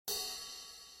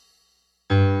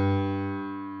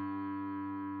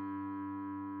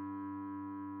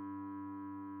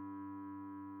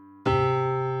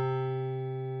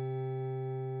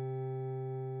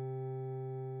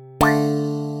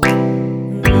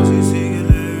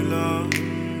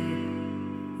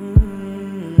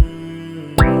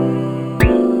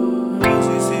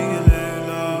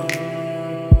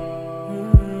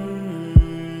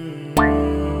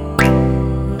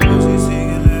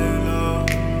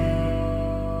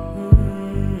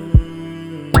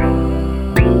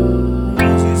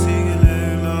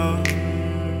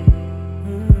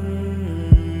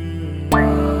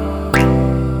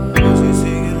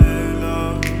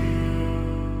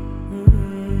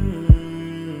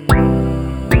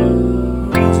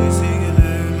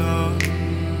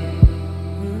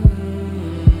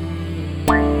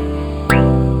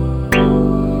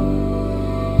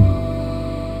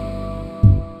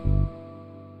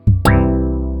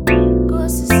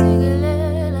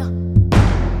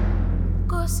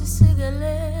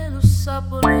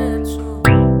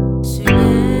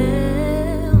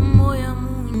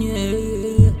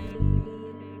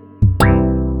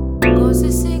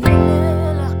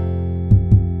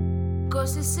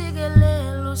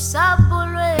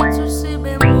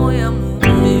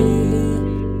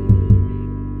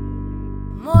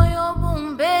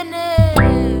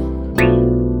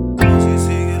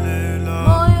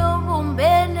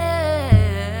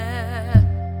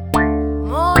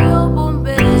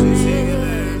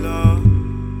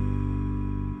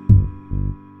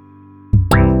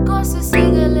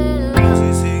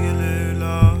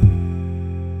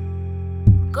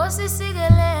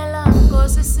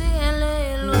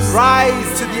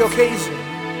Rise to the occasion.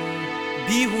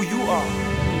 Be who you are.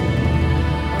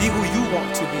 Be who you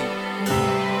want to be.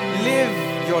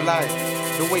 Live your life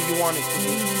the way you want it to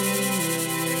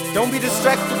be. Don't be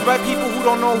distracted by people who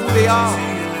don't know who they are.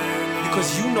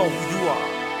 Because you know who you are.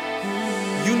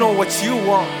 You know what you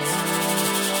want.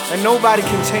 And nobody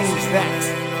can change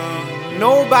that.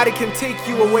 Nobody can take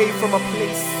you away from a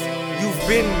place you've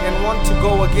been and want to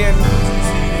go again.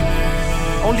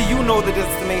 Only you know the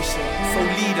destination, so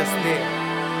lead us there.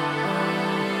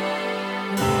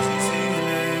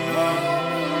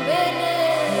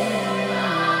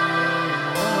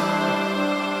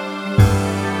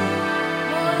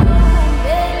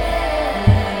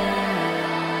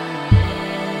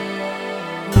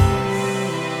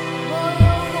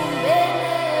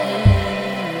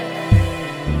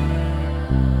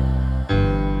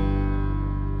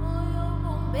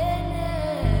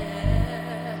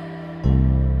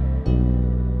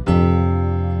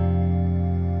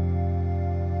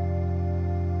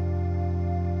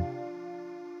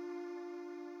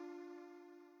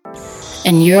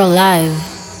 And you're live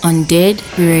on Dead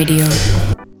Radio.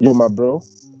 Yo, my bro.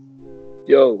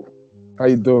 Yo. How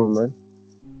you doing, man?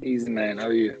 Easy, man. How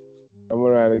are you? I'm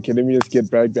alright. Okay, let me just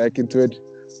get right back into it.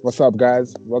 What's up,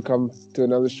 guys? Welcome to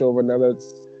another show of another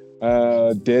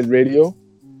Dead Radio.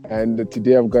 And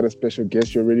today I've got a special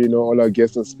guest. You already know all our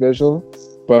guests are special.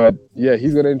 But yeah,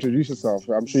 he's going to introduce himself.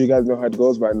 I'm sure you guys know how it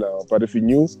goes by now. But if you're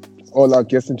new, all our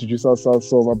guests introduce ourselves.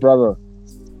 So, my brother,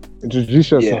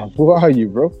 introduce yourself. Yeah. Who are you,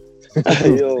 bro?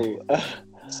 Yo,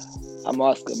 I'm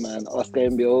Oscar, man. Oscar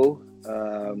MBO.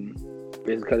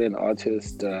 Basically an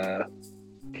artist,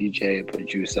 DJ,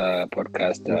 producer,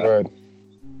 podcaster,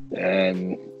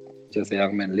 and just a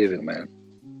young man living, man.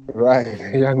 Right,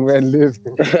 a young man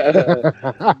living. Shout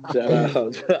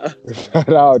out. Shout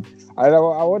out. I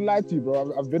won't lie to you,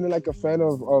 bro. I've been like a fan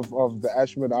of the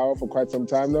Ashmore Hour for quite some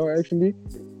time now, actually.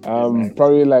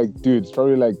 Probably like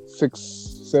 6,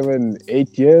 7,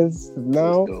 8 years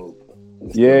now.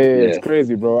 Yeah, it's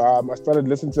crazy, bro. I started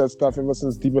listening to that stuff ever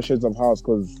since Deeper Shades of House,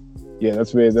 because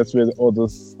that's where all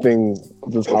this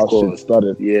house shit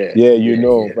started. You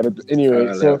know. But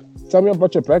anyway, so tell me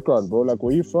about your background, bro. Like,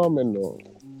 where you from, and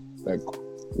like,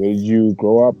 where did you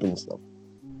grow up and stuff?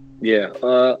 Yeah,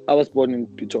 I was born in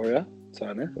Pretoria,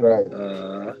 Tsane. Right.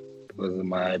 Because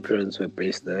my parents were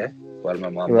based there, while my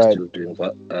mom was still doing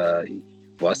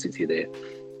varsity there.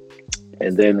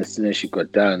 And then as soon as she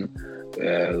got done,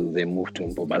 they moved to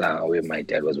Mpumalanga, where my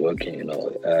dad was working, you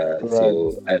know.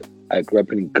 So I grew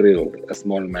up in Grill, a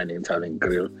small mining town in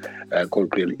Grill, called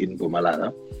Grill in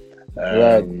Mpumalanga.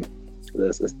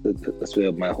 That's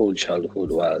where my whole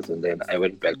childhood was. And then I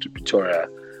went back to Pretoria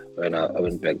when I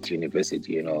went back to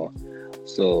university, you know.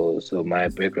 So my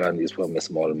background is from a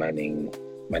small mining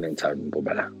town in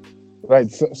Mpumalanga.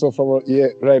 Right, so from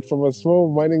a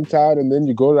small mining town, and then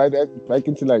you go back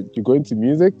into you go into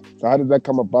music. So how did that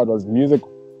come about? Was music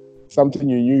something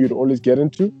you knew you'd always get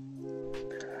into?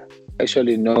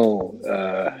 Actually, no.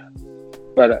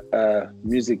 But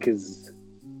music is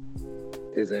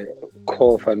a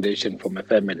core foundation for my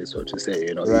family, so to say.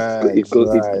 You know, it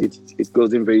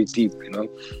goes in very deep. You know,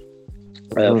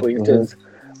 for instance,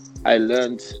 I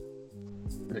learned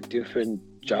the different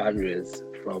genres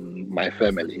from my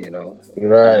family, you know.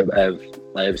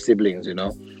 I have siblings, you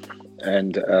know,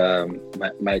 and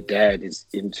my dad is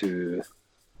into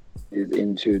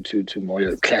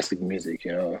more classic music,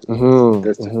 you know.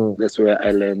 That's where I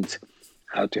learned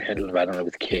how to handle vinyl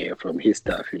with care from his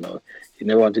stuff, you know. He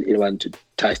never wanted anyone to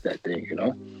touch that thing, you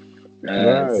know.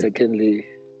 Secondly,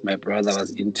 my brother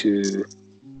was into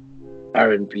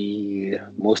R&B,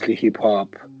 mostly hip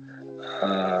hop.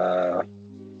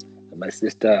 My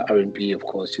sister, R&B, of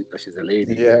course, she's a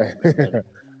lady. Yeah,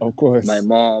 of course. My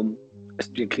mom,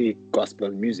 strictly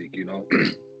gospel music, you know.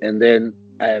 And then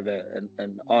I have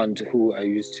an aunt who I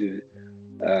used to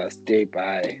stay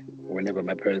by whenever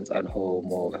my parents aren't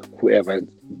home or whoever is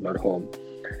not home.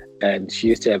 and she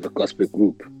used to have a gospel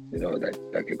group, you know,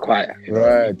 like a choir. You know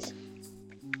Right.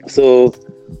 So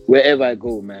wherever I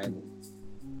go, man,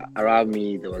 around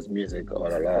me there was music all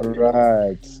around.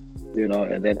 Right. You know,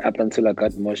 and then up until I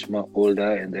got much more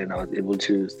older, and then I was able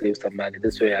to save some money.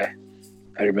 This way, I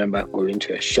remember going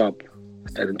to a shop,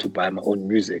 starting to buy my own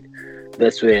music.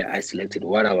 That's where I selected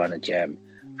what I want to jam,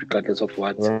 regardless of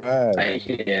what I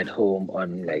hear at home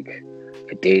on like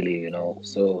a daily, you know.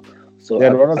 So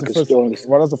yeah. What was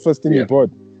the first thing you bought?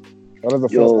 What was the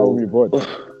first album you bought?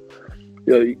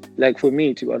 Like for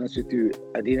me, to be honest with you,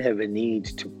 I didn't have a need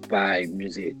to buy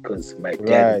music because my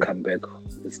dad would come back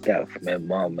with stuff. My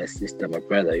mom, my sister, my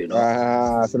brother, you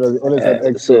know. So there's always that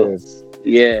excess.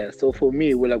 So for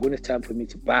me, when it's time for me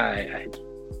to buy, I had to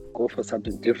go for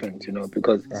something different, you know,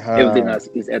 because everything else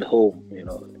is at home, you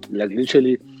know. Like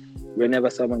literally, whenever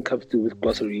someone comes to with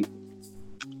grocery,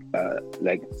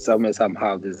 like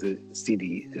somehow there's a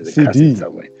CD, there's a cassette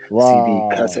somewhere, CD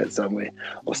cassette somewhere,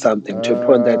 or something. To a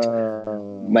point that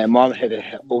my mom had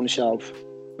her own shelf,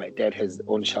 my dad has his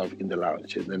own shelf in the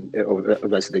lounge, and then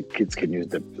obviously the kids can use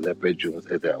their bedrooms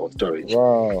as their own storage.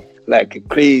 Wow! Like a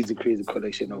crazy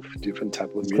collection of different type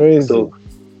of music. Crazy. So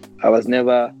I was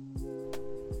never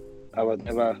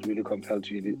really compelled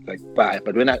to really like buy.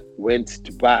 But when I went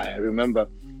to buy, I remember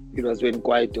it was when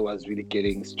Kwaito was really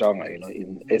getting stronger, you know,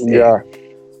 in SA. Yeah.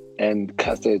 And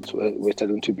cassettes were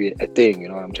starting to be a thing, you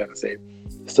know what I'm trying to say.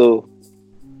 So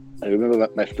I remember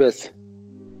my first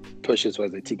purchase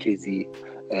was a TKZ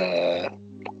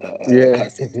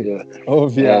cassette. You know. Oh,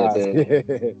 yeah.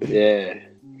 It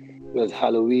was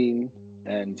Halloween,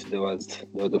 and there was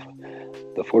the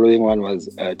following one was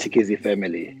TKZ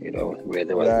Family, you know, where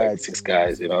there was like 6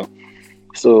 guys, you know.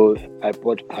 So I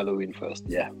bought Halloween first,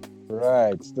 yeah.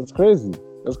 Right. That's crazy.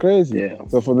 Yeah.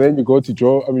 So from then you go to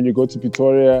you go to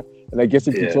Pretoria, and I guess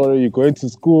in Pretoria you're going to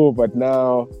school, but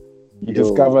now you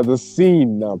discover the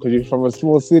scene now, because you're from a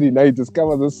small city. Now you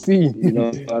discover the scene. You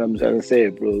know what I'm trying to say,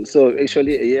 bro. So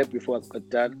actually a year before I got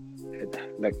done,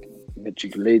 like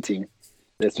matriculating,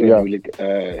 that's when I really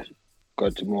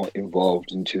got more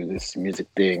involved into this music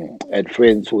thing. I had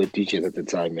friends who were DJs at the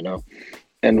time, you know.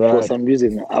 And for some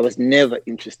reason, I was never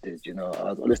interested, you know. I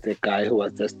was always the guy who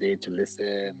was just there to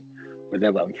listen.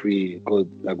 Whenever I'm free, go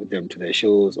like with them to their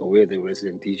shows or where they were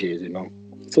resident DJs, you know.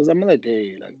 So some other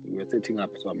day, like we were setting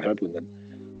up, so I'm helping them.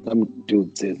 Some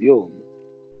dude says, "Yo,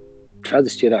 try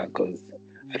this shit out, because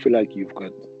I feel like you've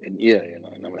got an ear, you know."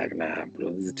 And I'm like, "Nah,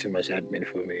 bro, this is too much admin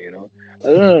for me, you know."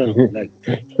 Like,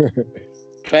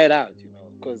 try it out, you know,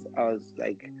 because I was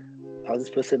this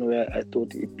person where I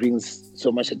thought it brings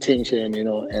so much attention, you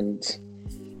know, and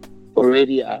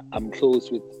already I'm close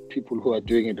with people who are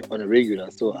doing it on a regular.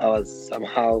 So I was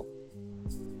somehow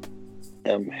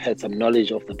had some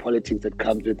knowledge of the politics that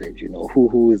comes with it, you know,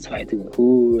 who is fighting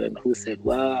who and who said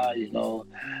why, you know,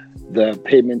 the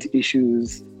payment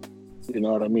issues, you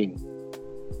know what I mean?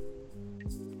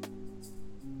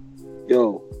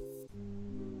 Yo.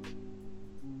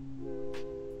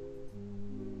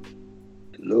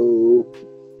 Hello.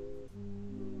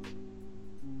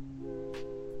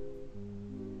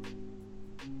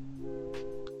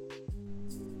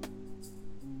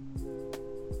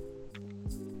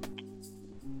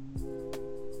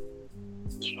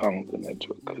 What's wrong with the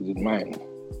network? Is it mine?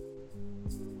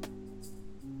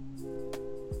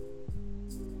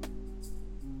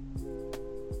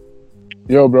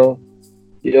 Yo, bro.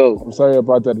 Yo. I'm sorry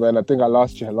about that, man. I think I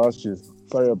lost you.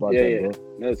 Sorry about that, bro.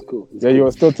 That's cool. You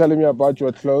were still telling me about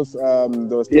your close. They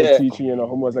were still teaching you,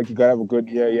 homework, like you gotta have a good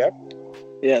year, yeah?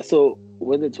 Yeah, so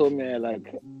when they told me,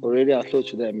 like, already I close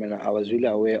to them, and I was really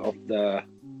aware of the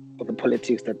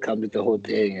politics that come with the whole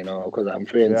thing, you know, because I'm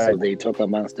friends, so they talk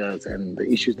amongst us, and the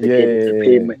issues they get with the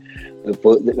payment,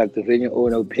 the venue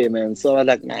owner payment. So I was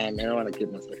like, nah, man, I don't want to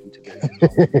get myself into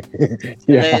this.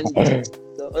 And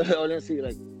so, honestly,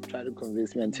 like, try to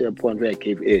convince me until a point where I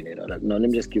gave in, you know, like, no, let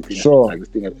me just give this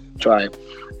thing a try.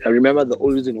 I remember the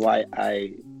only reason why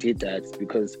I did that is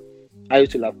because I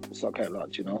used to love soccer a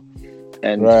lot, you know,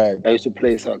 and I used to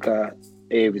play soccer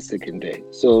every second day.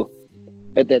 So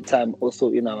at that time,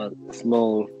 also in our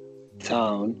small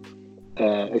town,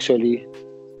 actually,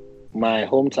 my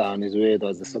hometown is where there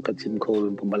was a soccer team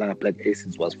called Mpumalanga Black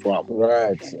Aces was from.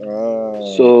 Right.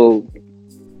 So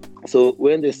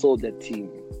when they sold that team,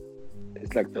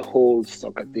 it's like the whole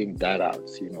soccer thing died out,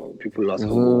 you know, people lost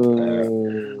hope.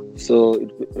 So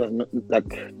it was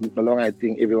like no longer, I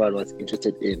think everyone was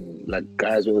interested in, like,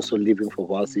 guys were also leaving for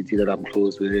varsity that I'm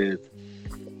close with,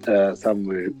 some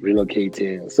were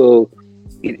relocating. So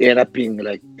it ended up being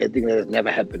like a thing that has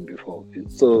never happened before.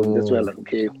 So that's why, like,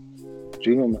 okay,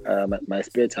 during my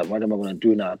spare time, what am I gonna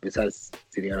do now besides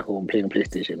sitting at home playing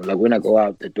PlayStation? Like when I go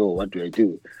out the door, what do I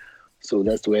do? So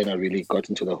that's when I really got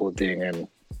into the whole thing, and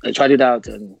I tried it out,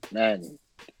 and man,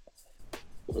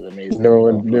 it was amazing.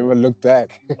 Never looked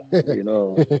back. You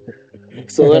know.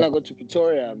 So when I got to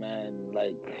Pretoria, man,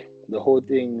 like the whole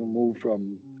thing moved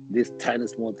from this tiny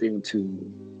small thing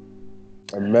to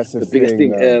a massive the biggest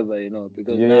thing ever,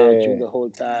 because now during the whole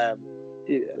time,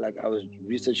 like I was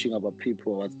researching about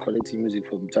people, I was collecting music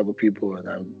from type of people, and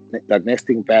I'm like next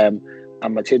thing, bam,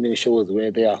 I'm attending shows where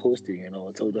they are hosting,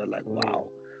 so they're like, wow.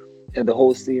 And the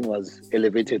whole scene was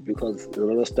elevated because a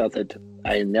lot of stuff that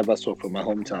I never saw from my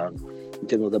hometown in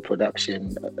terms of the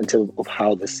production, in terms of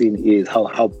how the scene is,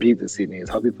 how big the scene is,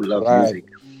 how people love music,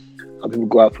 how people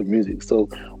go out for music. So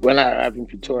when I arrived in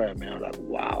Pretoria, man, I was like,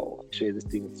 wow, actually this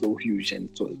thing is so huge, and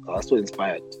so I was so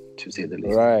inspired, to say the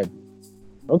least. Right.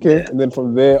 Okay. And then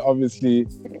from there, obviously,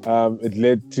 it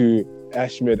led to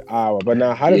Ashmed Hour. But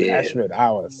now, how did Ashmed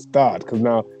Hour start? Because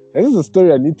now, this is a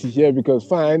story I need to hear, because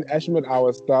fine, Ashmed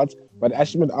Hour starts, but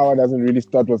Ashmed Hour doesn't really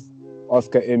start with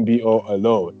Oscar MBO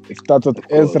alone. It starts with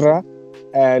Ezra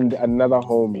and another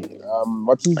homie.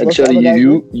 What's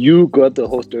you got the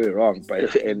whole story wrong,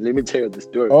 and let me tell you the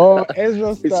story. Oh,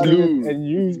 Ezra started and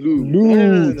you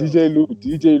Lou. DJ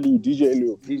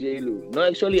Lou. No,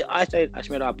 actually, I started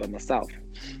Ashmed Hour by myself.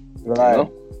 Right.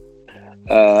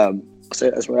 I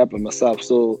started Ashmed Hour by myself.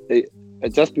 So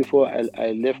just before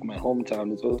I left my hometown,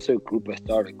 there's also a group I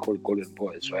started called Golden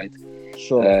Boys, right?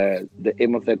 Sure. The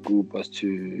aim of that group was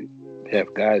to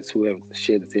have guys who have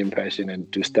shared the same passion and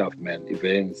do stuff, man,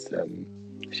 events,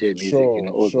 share music,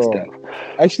 all the stuff.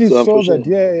 Actually, so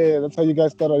that, that's how you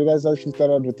guys started. You guys actually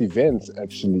started with events,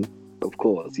 actually. Of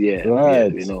course, yeah.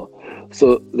 Right. Yeah,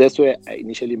 So that's where I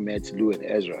initially met Lou and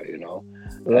Ezra,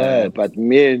 Right. But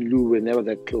me and Lou were never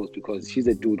that close because he's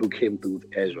a dude who came through with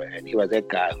Ezra, and he was that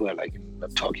guy who was like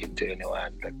not talking to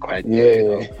anyone, like quiet.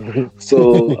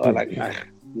 So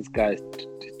this guy's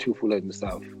too full of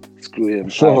himself. Screw him.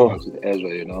 Sure. I was with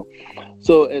Ezra,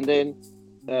 So and then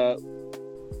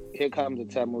here comes the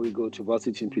time when we go to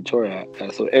varsity in Pretoria.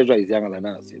 So Ezra is younger than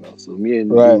us, So me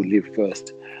and Lou live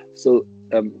first. So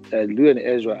Lou and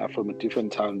Ezra are from a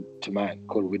different town to mine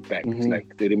called Witbank. It's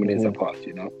like 30 minutes apart,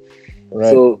 Right.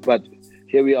 So, but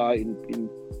here we are in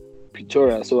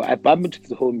Pretoria. So I bumped into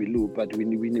the homie Lou, but we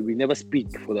never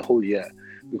speak for the whole year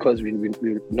because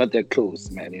we're not that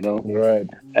close, man, Right.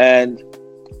 And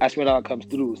Ashmed Hour comes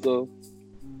through. So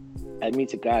I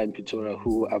meet a guy in Pretoria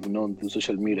who I've known through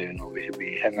social media,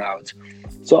 we hang out.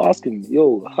 So I ask him,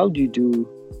 yo, how do you do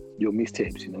your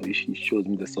mixtapes? He shows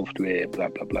me the software, blah,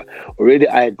 blah, blah. Already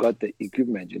I had got the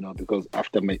equipment, because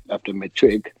after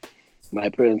matric, my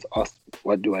parents asked,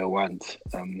 what do I want?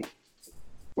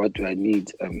 What do I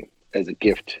need as a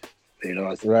gift?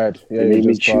 Right. Yeah, you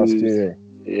just choose.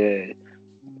 Yeah.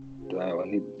 Do I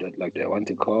want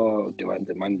a car? Or do I want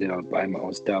the money that I'll buy my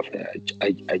own stuff?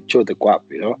 I chose the guap,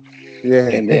 Yeah.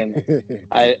 And then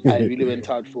I really went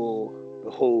out for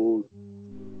the whole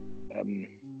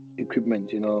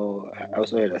equipment, I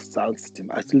also had a sound system.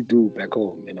 I still do back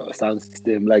home, a sound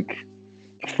system, like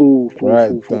full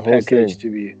package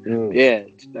to be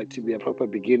to be a proper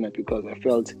beginner, because I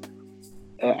felt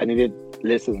I needed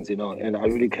lessons, and I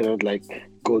really cannot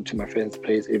go to my friend's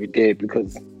place every day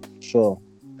because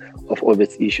of all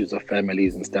these issues of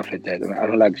families and stuff like that, and I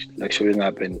don't like showing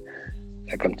up and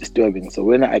I'm disturbing. So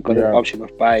when I got an option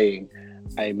of buying,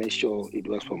 I made sure it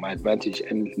works for my advantage,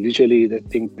 and literally the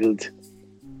thing built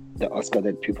the Oscar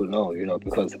that people know,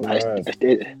 because I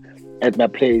stayed at my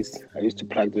place. I used to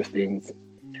plug those things,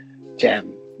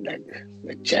 jam,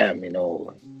 like jam,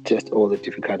 just all the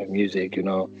different kind of music, and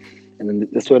then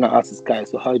that's when I asked this guy,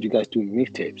 so how do you guys do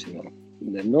mixtapes,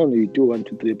 And then, no, you do 1,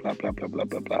 2, 3, blah, blah, blah, blah,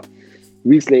 blah, blah.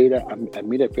 Weeks later, I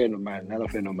meet a friend of mine, another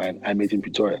friend of mine, I met in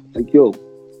Pretoria. Like, yo,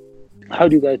 how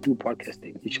do you guys do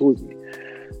podcasting? He shows me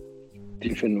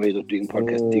different ways of doing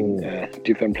podcasting,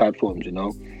 different platforms,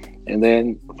 And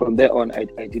then from there on, I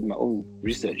did my own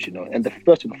research, And the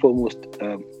first and foremost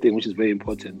thing, which is very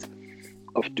important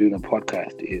of doing a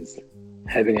podcast, is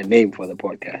having a name for the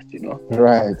podcast,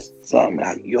 Right. So I'm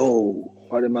like, yo,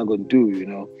 what am I going to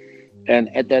do, And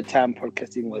at that time,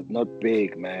 podcasting was not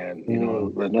big, man. It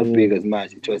was not big as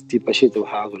much. It was Deeper Shades of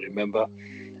House, remember?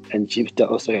 And Jimster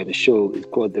also had a show. It's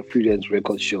called the Freelance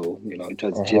Records Show. It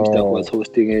was Jimster who was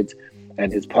hosting it,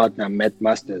 and his partner, Matt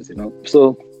Masters,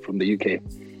 So, from the UK.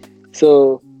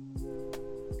 So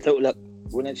like,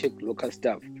 when I check local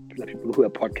stuff, like people who are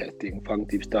podcasting, Funk,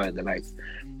 Deep Star, and the likes,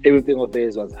 everything of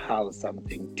theirs was house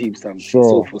something, deep something,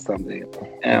 soulful something.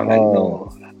 And I'm like,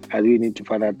 no, I really need to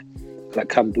find out,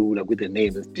 come to with a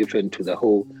name that's different to the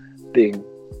whole anything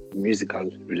musical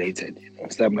related.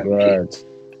 So I'm like, okay,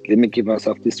 let me give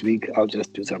myself this week. I'll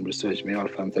just do some research. Maybe I'll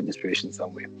find some inspiration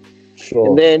somewhere. Sure.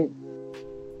 And then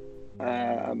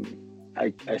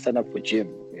I signed up for gym,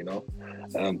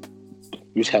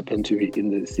 which happened to be in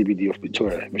the CBD of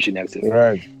Pretoria, Vision Active.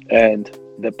 Right. And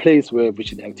the place where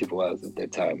Vision Active was at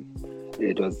that time,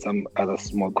 it was some other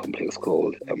small complex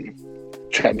called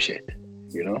Tramshed,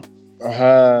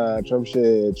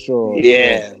 Tramshed, sure.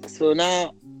 Yeah. Sure. So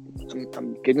now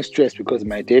I'm getting stressed because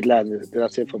my deadline that I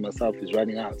set for myself is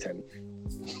running out, and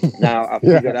now I've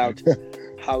figured out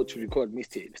how to record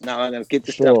mixtapes. Now I get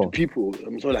the stuff to people.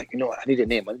 I'm so like, I need a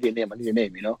name,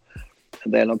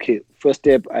 And then, first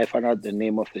step, I found out the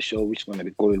name of the show, which is going to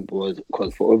be Golden Boys,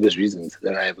 because for obvious reasons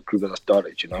that I have a crew that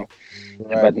started, Right.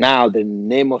 But now the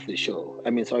name of the show,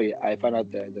 I found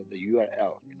out the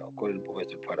URL, Golden Boys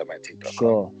is part of my TikTok.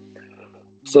 Sure.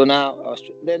 So now,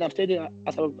 then I'm studying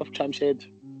outside of Tramshed,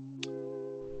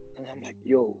 and I'm like,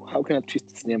 how can I twist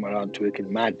this name around to work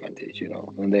in my advantage,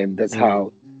 And then that's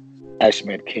how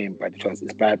Ashmed came, but it was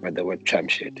inspired by the word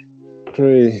Tramshed.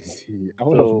 Crazy. I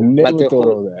would have never thought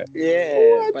of that.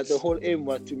 Yeah, what? But the whole aim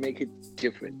was to make it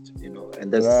different,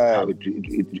 and that's how it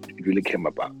really came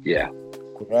about. Yeah.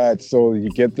 Right. So you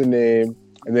get the name,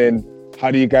 and then how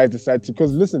do you guys decide to?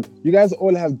 Because listen, you guys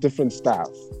all have different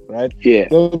styles, right? Yeah.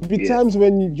 There'll be times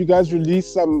when you guys release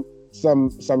some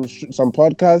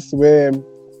podcasts where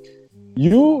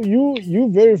you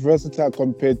very versatile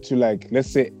compared to, like,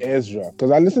 let's say Ezra, because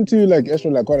I listen to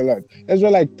Ezra quite a lot.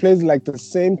 Ezra plays the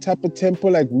same type of tempo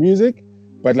music,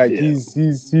 but he's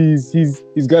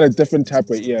got a different type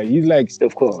of ear.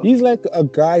 Of course, he's like a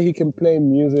guy. He can play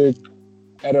music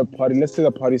at a party. Let's say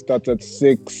the party starts at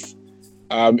 6.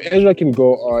 Ezra can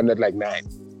go on at 9.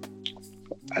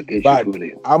 I get but you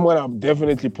fully. I'm gonna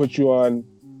definitely put you on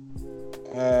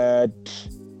at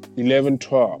 11,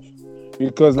 12.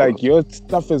 Because your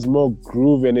stuff is more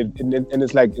groovy and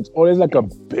it's always a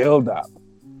build up.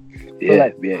 Yeah,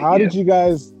 so how did you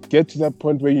guys get to that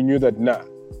point where you knew that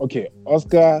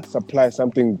Oscar supplies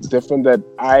something different that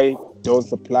I don't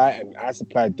supply, and I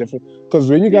supply different? Because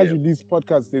when you guys release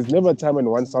podcasts, there's never a time when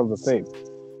one sounds the same.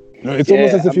 It's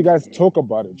almost as if you guys talk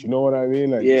about it. You know what I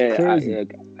mean? It's crazy.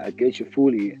 I get you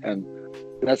fully, and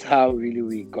that's how really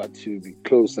we got to be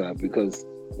closer, because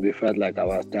we felt like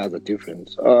our styles are different.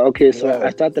 So I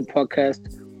started the podcast.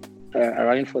 I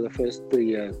ran it for the first 3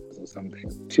 years or something,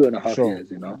 2.5 years.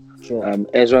 Sure.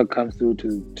 Ezra comes through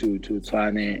to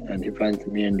Tshwane, and he finds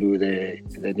me and Lou there.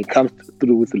 And then he comes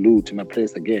through with Lou to my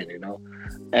place again.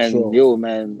 And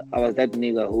man, I was that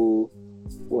nigga who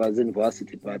was in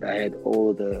varsity, but I had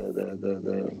all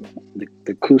the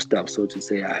cool stuff, so to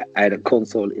say. I had a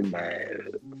console in my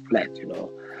flat.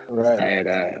 Right.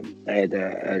 I had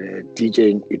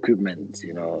DJing equipment,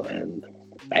 and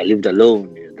I lived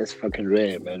alone. That's fucking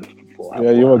rare, man.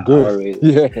 You were good.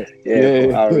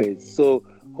 For our age. So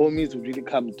homies would really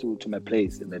come to my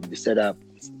place, and then we set up.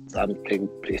 Some playing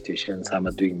PlayStation, some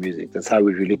are doing music. That's how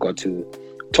we really got to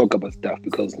talk about stuff,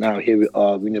 because now here we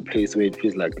are in a place where it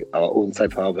feels like our own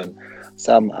safe haven.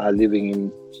 Some are living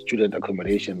in student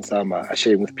accommodation, some are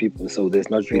sharing with people. So there's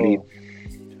not really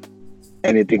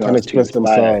anything else to express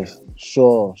themselves.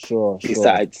 Sure.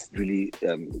 Besides really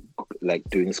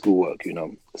doing schoolwork,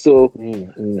 So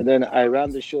and then I ran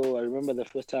the show. I remember the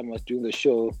first time I was doing the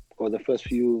show, or the first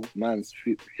few months,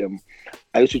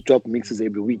 I used to drop mixes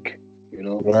every week.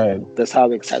 Right. That's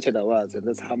how excited I was, and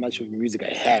that's how much of music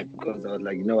I had, because I was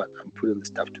like, what, I'm putting the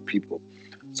stuff to people.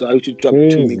 So I used to drop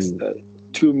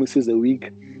two mixes a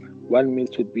week. One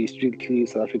mix would be strictly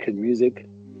South African music.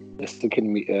 The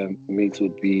second mix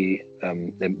would be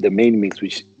the main mix,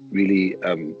 which really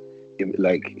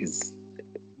is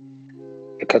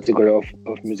a category of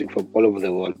music from all over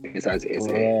the world besides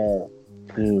SA.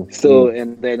 So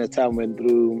and then as time went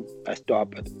through, I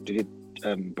stopped. I did it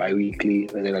bi-weekly,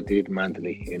 and then I did it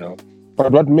monthly.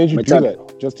 But what made you do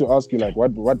that? Just to ask you,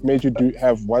 what made you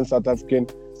have one South African,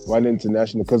 one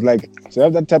international? Because to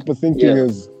have that type of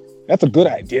thinking that's a good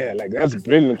idea. That's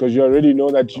brilliant, because you already know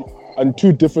that on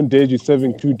 2 different days you're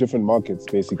serving 2 different markets,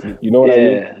 basically. You know what I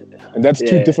mean? And that's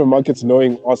 2 different markets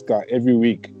knowing Oscar every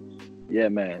week. Yeah,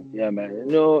 man.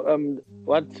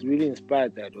 What really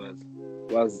inspired that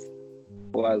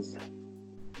was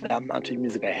the amount of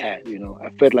music I had. I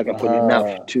felt like I put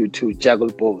enough to juggle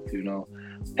both.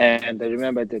 And I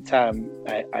remember at the time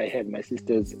I had my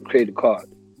sister's credit card.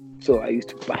 So I used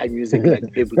to buy music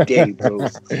every day, bro.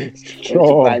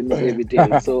 Buy music every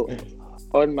day. So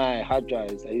on my hard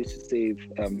drives, I used to save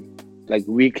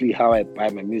weekly how I buy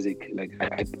my music.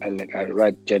 I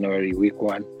write January week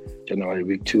 1, January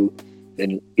week 2.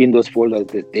 Then in those folders,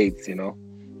 there's dates,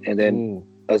 and then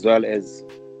as well as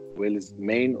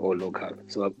main or local.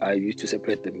 So I used to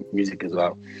separate the music as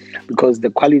well, because the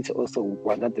quality also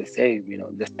was not the same.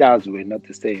 The styles were not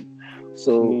the same.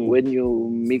 So when you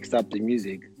mix up the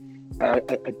music, I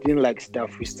didn't like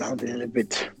stuff which sounded a little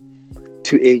bit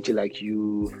too edgy, like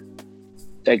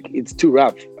it's too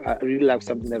rough. I really like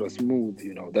something that was smooth.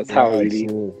 That's how I really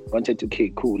wanted to.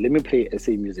 Okay, cool. Let me play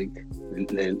SA music.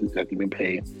 Let me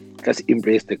play. Let's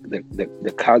embrace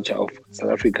the culture of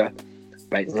South Africa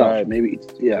by itself. Right. Maybe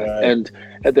Right. And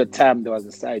at the time there was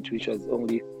a site which was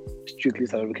only strictly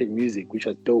South African music, which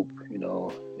was dope.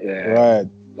 Right.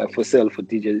 Like for sale for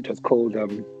DJs. It was called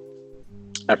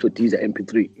Aphrodisia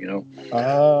MP3.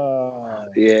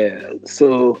 Yeah.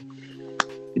 So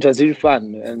it was really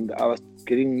fun, and I was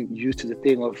getting used to the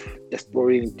thing of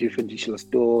exploring different digital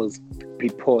stores,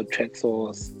 Beatport,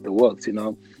 Traxsource, the works.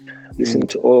 Listening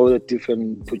to all the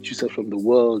different producers from the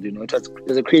world. It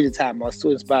was a crazy time. I was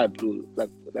so inspired, bro.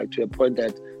 Like to a point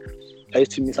that I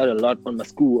used to miss out a lot on my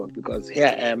schoolwork, because here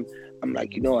I am. I'm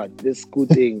like, you know what, this school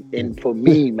thing, and for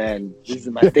me, man, this is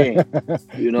my thing.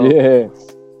 Yeah.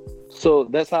 So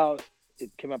that's how it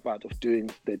came about, of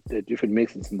doing the different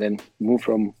mixes, and then move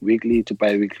from weekly to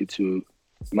bi-weekly to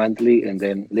monthly, and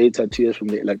then later 2 years from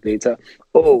later.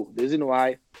 Oh, the reason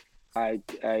why I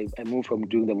moved from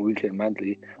doing them weekly and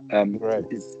monthly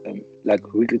is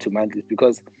like weekly to monthly,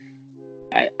 because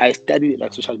I study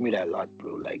like social media a lot,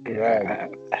 bro. Like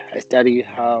I study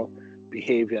how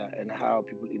behavior and how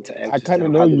people interact. I kind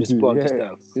of know how you they respond to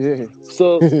stuff. Yeah.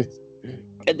 So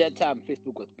at that time,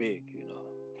 Facebook was big.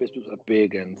 Facebook was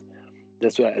big, and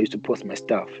that's where I used to post my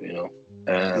stuff.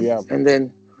 And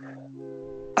then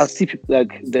I see people,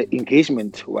 like, the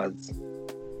engagement was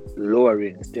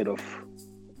lowering instead of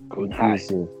going high.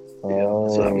 So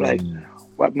I'm like,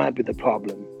 what might be the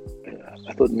problem?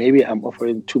 I thought maybe I'm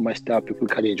offering too much stuff. People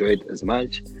can't enjoy it as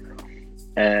much,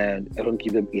 and I don't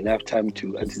give them enough time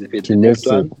to anticipate the next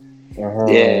one.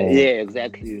 Yeah,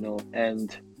 exactly.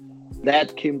 And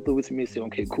that came through with me saying,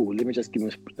 okay, cool. Let me just give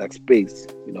me like space,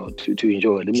 to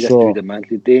enjoy it. Let me just do the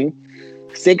monthly thing.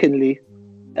 Secondly,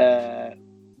 the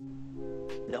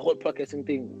whole podcasting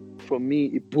thing, for me,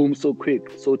 it boomed so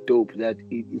quick, so dope, that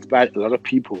it inspired a lot of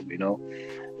people,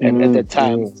 And at that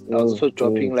time, I was also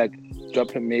drop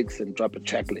a mix and drop a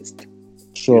track list.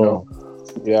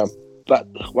 Yeah. But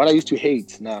what I used to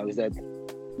hate now is that,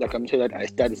 like I'm saying, that I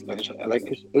started, I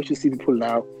used to see people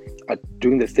now are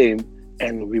doing the same,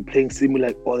 and we're playing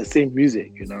similar or the same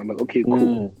music. I'm like, okay,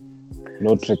 cool.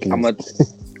 No trick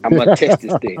list. I'm gonna test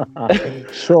this thing.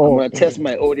 Sure. I'm gonna test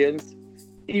my audience.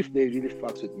 If they really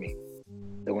fucks with me,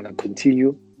 they wanna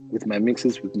continue with my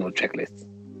mixes with no track lists.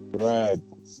 Right.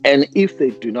 And if they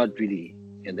do not really,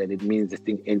 and then it means this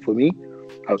thing ain't for me,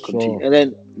 I'll continue. And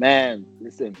then, man,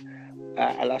 listen,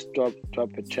 I last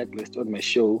dropped a track list on my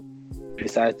show,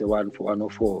 besides the one for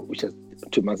 104, which is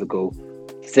 2 months ago,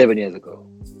 7 years ago.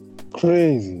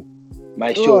 Crazy.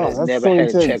 My show has never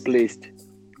had intense. a checklist,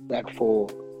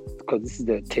 because this is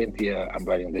the 10th year I'm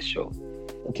writing this show.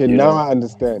 Okay, I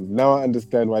understand. Now I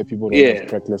understand why people don't have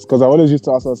checklists. Because I always used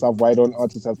to ask myself, why don't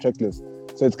artists have checklists?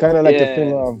 So it's kind of like the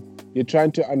thing of, you're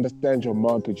trying to understand your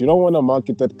market. You don't want a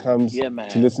market that comes to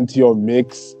listen to your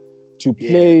mix, to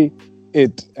play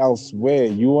it elsewhere.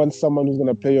 You want someone who's going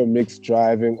to play your mix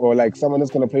driving, or like someone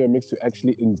who's going to play your mix to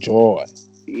actually enjoy.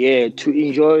 Yeah, to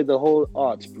enjoy the whole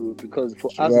art, bro. Because for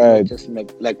us, I just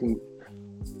make, like,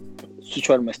 switch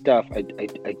on my stuff. I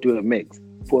do a mix.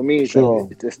 For me, it's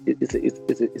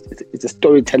a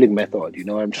storytelling method. You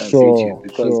know what I'm trying to say to you?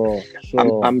 Because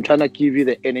I'm trying to give you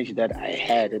the energy that I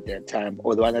had at that time,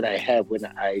 or the one that I have when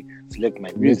I select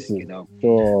my music.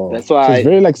 That's why. So it's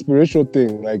very like spiritual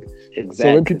thing. Like, exactly.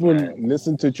 So when people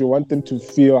listen to it, you want them to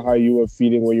feel how you were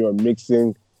feeling when you were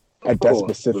mixing at that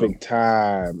specific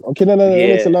time. Okay, no, that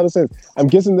makes a lot of sense. I'm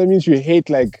guessing that means you hate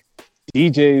like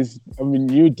DJs. I mean,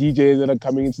 new DJs that are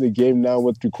coming into the game now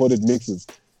with recorded mixes.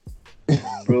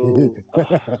 Bro,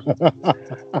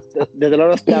 there's a lot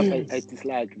of stuff I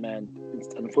dislike, man.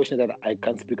 It's unfortunate that I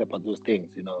can't speak about those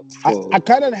things, I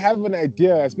kind of have an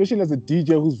idea, especially as a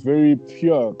DJ who's very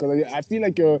pure, because I feel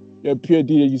like you're a pure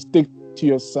DJ. You stick to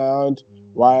your sound.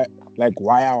 Why?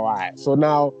 So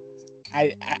now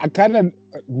I kind of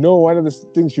know one of the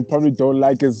things you probably don't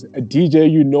like is a DJ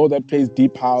that plays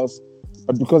deep house,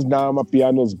 but because now my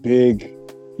piano's big,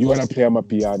 you want to play on my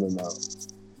piano now.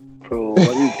 Bro, what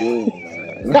are you doing,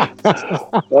 man?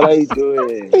 What are you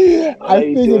doing?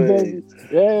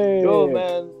 Yo,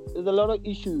 man, there's a lot of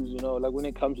issues, like when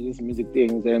it comes to these music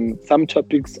things, and some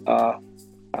topics are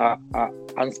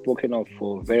unspoken of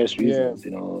for various reasons.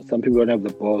 Some people don't have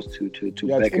the balls to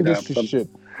back it up. Shit.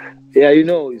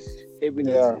 It's every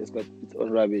list has got its own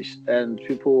rubbish, and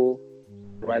people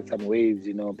write some waves,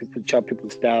 you know, people chop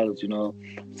people's styles, you know.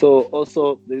 So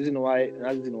also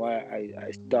another reason why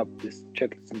I stopped this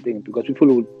checklisting thing, because people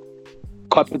would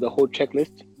copy the whole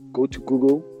checklist, go to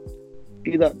Google,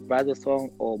 either buy the song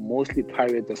or mostly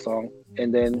pirate the song,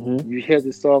 and then you hear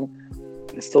the song,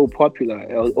 it's so popular,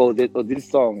 or these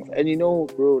songs, and you know,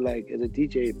 bro, like as a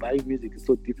DJ, buying music is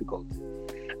so difficult,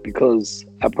 because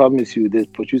I promise you, there's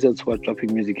producers who are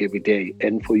dropping music every day,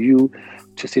 and for you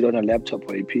to sit on a laptop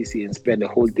or a PC and spend a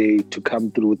whole day to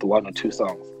come through with one or two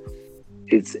songs,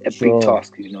 it's a big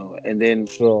task, you know. And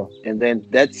then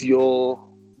that's your,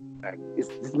 like, this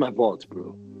is my vault,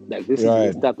 bro. Like, this is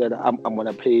the stuff that I'm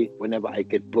gonna play whenever I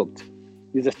get booked.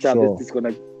 This is the stuff that's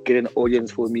gonna get an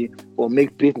audience for me or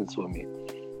make business for me.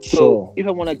 So if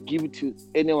I want to give it to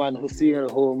anyone who's sitting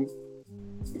at home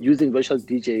using virtual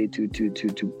DJ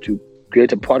to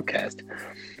create a podcast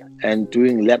and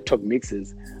doing laptop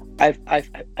mixes, I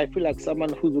feel like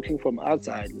someone who's looking from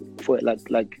outside, for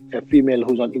like a female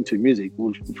who's not into music,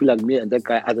 will feel like me and that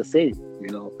guy are the same, you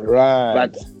know. Right.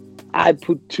 But I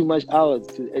put too much hours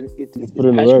to, and it's put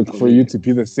in work for you to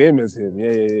be the same as him.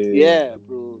 Yeah,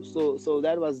 bro. So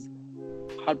that was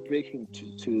heartbreaking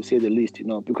to say the least, you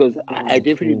know, because I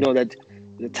definitely know that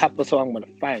the type of song I'm gonna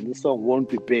find, this song won't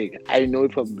be big. I know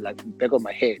it from like the back of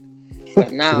my head.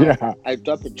 But now I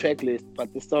drop a track list,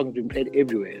 but the song's been played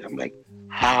everywhere. And I'm like,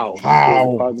 how?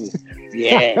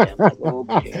 Yeah,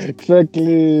 okay. Track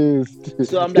list.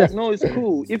 So I'm like, no, it's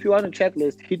cool. If you want a track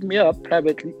list, hit me up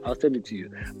privately. I'll send it to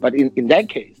you. But in that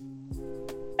case,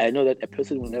 I know that a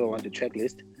person will never want a track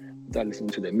list without listening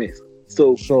to the mix.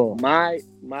 So my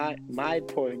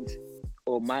point,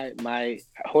 or my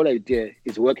whole idea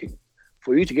is working.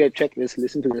 For you to get a checklist,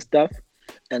 listen to the stuff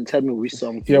and tell me which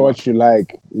song. Hear what you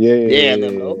like. Yeah. And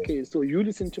I'm like, okay, so you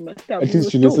listen to my stuff. At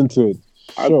least you listen to it.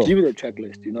 I'll give you the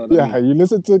checklist, you know what I mean? You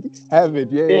listen to it, have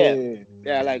it.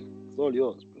 Yeah, like, it's all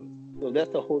yours, bro. So that's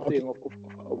the whole thing of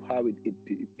how it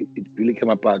really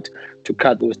came about, to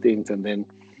cut those things. And then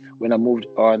when I moved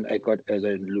on, I got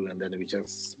Ezra and Lou, and then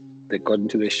they got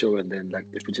into the show, and then like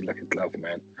they treated like a glove,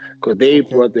 man, because they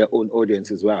brought their own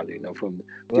audience as well, you know, from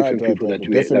different people that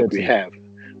we have.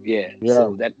 Yeah.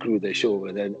 So that grew the show,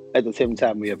 and then at the same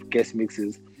time we have guest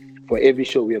mixes. For every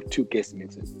show we have 2 guest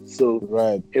mixes. So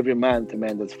every month,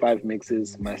 man, there's 5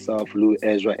 mixes, myself, Lou,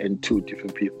 Ezra, and 2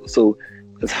 different people. So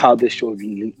that's how the show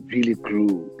really, really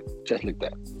grew, just like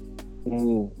that.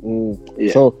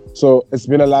 Yeah. So it's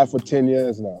been alive for 10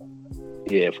 years now.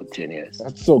 Yeah, for 10 years.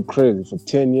 That's so crazy. For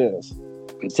 10 years.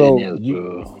 For 10 years,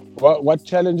 bro. What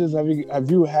challenges have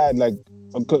you had? Like,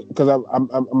 because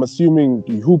I'm assuming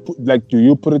do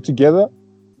you put it together?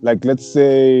 Like, let's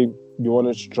say you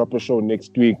want to drop a show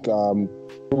next week.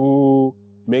 Who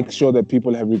makes sure that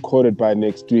people have recorded by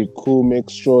next week? Who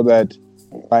makes sure that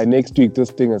by next week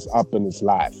this thing is up and it's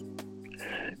live?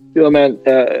 You know, man.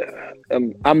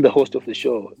 I'm the host of the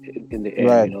show in the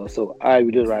end, you know, so I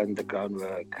really run the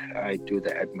groundwork. I do the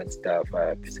admin stuff.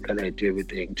 Basically, I do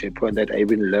everything, to a point that I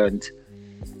even learned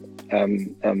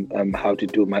how to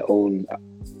do my own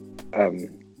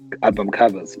album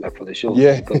covers, like, for the show.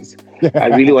 Because I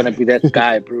really want to be that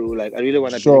guy, bro. Like, I really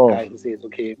want to be the guy who says,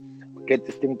 okay, get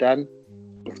this thing done.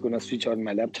 It's going to switch on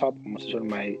my laptop. I'm going to switch on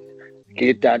my... Get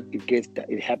it done,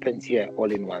 it happens here all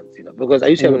in once, you know. Because I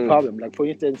used to have a problem. Like, for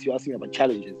instance, you're asking about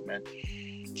challenges, man.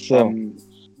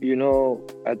 You know,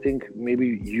 I think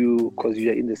maybe you, because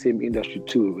you're in the same industry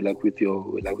too, like with your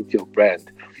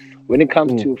brand. When it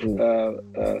comes to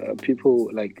people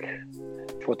like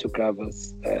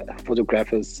photographers,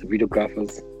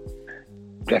 videographers,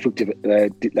 graphic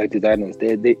designers,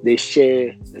 they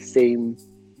share the same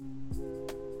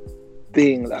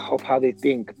thing, like, of how they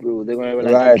think, bro. They're gonna be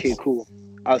like, okay, cool,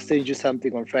 I'll send you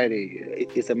something on Friday.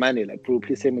 It's a Monday, like, bro,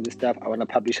 please send me the stuff. I want to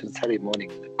publish on Saturday morning.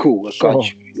 Cool, I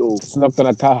got you. Yo, it's not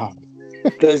gonna come.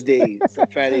 Thursday,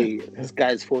 Friday, this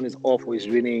guy's phone is off or it's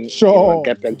ringing. Sure.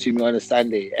 Get back to me on a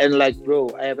Sunday. And like, bro,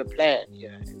 I have a plan.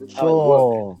 Yeah, that's how it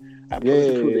works. I put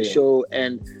it through the show,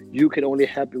 and you can only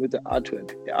help me with the artwork.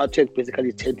 The artwork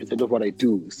basically 10% of what I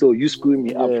do. So you screw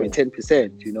me up for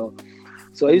 10%, you know.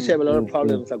 So I used to have a lot of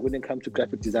problems, like when it comes to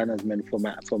graphic designers, man, for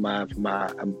my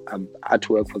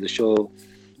artwork for the show.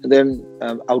 And then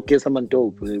I'll get someone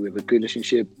dope. We have a good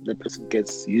relationship. The person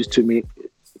gets used to me.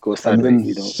 Goes sideways,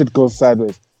 you know. Shit goes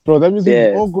sideways, bro. That means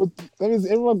that means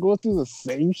everyone goes through the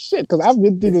same shit. Because I've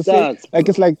been through the same. Like,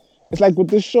 it's like with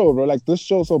this show, bro. Like, this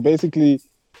show. So basically,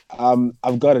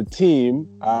 I've got a team.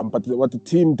 But what the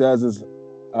team does is,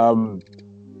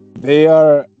 they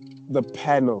are the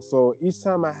panel. So each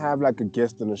time I have like a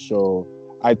guest in the show,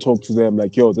 I talk to them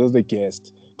like, yo, this is the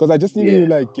guest. because I just need Yeah. to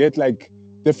like get like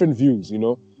different views, you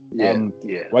know. Yeah.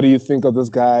 What do you think of this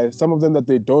guy? Some of them that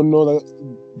they don't know, that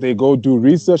they go do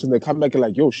research and they come back and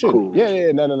like, yo, shit, Cool.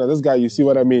 no, this guy, you see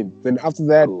what I mean? Then after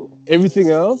that, Cool.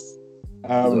 everything else,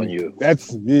 on you.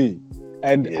 that's me.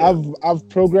 And Yeah. I've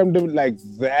programmed them like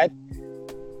that,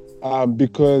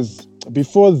 because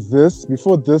before this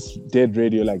Dead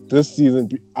Radio, like this season,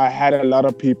 I had a lot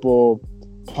of people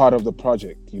part of the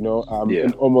project, you know,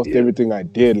 in almost everything I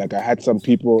did. Like I had some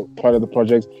people part of the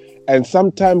project, and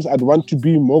sometimes I'd want to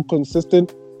be more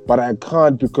consistent, but I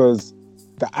can't because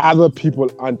the other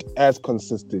people aren't as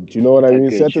consistent. You know what I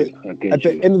mean? So at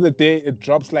the end of the day, it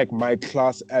drops like my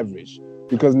class average,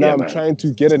 because now I'm trying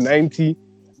to get a 90,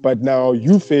 but now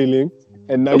you failing,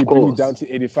 and now you bring me down to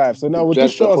 85. So now with the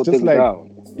show, it's just like,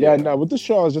 now with the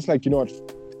show, I was just like, you know what,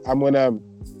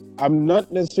 I'm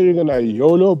not necessarily gonna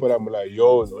YOLO, but I'm gonna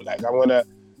YOLO. Like I'm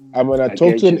gonna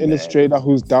talk to an illustrator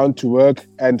who's down to work,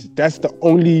 and that's the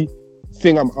only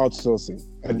thing I'm outsourcing,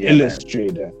 an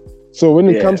illustrator. Man. So when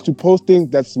it comes to posting,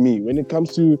 that's me. When it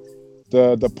comes to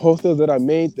the posters that I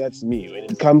made, that's me. When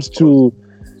it comes to,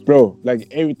 bro, like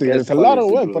everything, it's a lot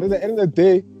of work, but at the end of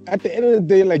the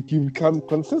day, like you become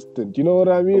consistent. You know what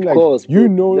I mean? Of course, you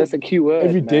know, that's a key word.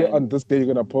 Every day man. On this day you're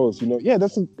gonna post. You know,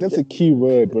 that's a key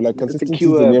word, but like consistency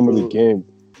is the name of the game.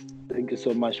 Thank you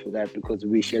so much for that, because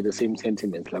we share the same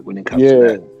sentiments. Like when it comes to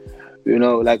that, you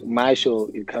know, like my show,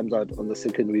 it comes out on the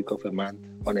second week of a month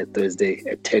on a Thursday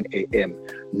at 10 a.m.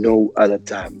 No other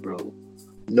time, bro.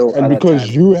 No and other because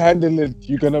time. You handle it,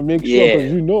 you're gonna make sure,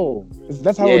 because you know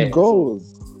that's how it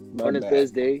goes. So, on a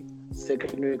Thursday,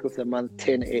 second week of the month,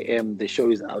 10 a.m. the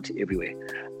show is out everywhere,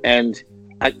 and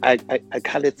I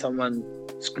can't let someone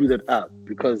screw that up,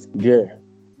 because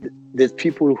there's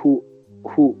people who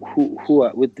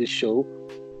are with this show,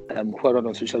 who are not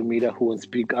on social media, who won't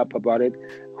speak up about it,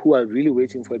 who are really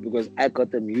waiting for it, because I got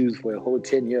them used for a whole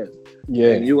 10 years.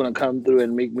 And you want to come through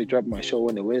and make me drop my show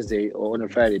on a Wednesday or on a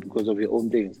Friday because of your own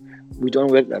things. We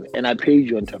don't work that. And I paid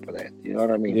you on top of that. You know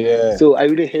what I mean? Yeah. So I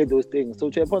really hate those things.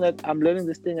 So to a point that I'm learning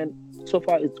this thing, and so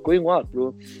far it's going well,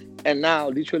 bro. And now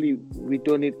literally we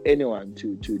don't need anyone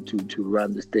to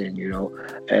run this thing, you know,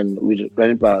 and we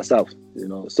run it by ourselves, you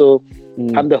know. So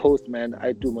I'm the host, man.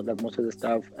 I do like most of the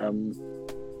stuff.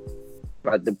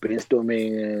 But the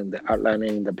brainstorming and the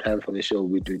outlining, the plan for the show,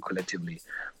 we do it collectively.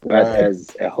 But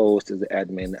as a host, as an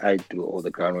admin, I do all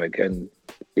the groundwork, and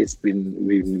it's been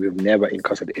we've never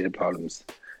encountered any problems,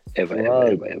 ever.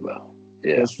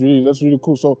 Yeah, that's really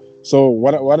cool. So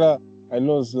what I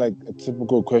know it's like a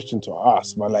typical question to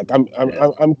ask, but like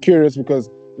I'm curious, because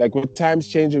like with times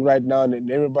changing right now and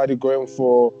everybody going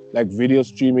for like video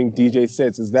streaming DJ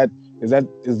sets, is that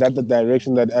the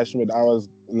direction that Ashmed Hours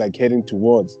like heading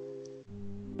towards?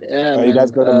 Yeah, are you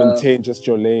guys gonna maintain just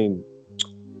your lane?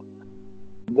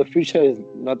 The future is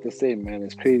not the same, man.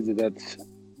 It's crazy that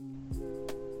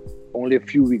only a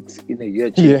few weeks in a year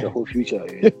change the whole future.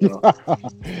 You know?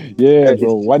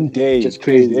 Bro. One day, just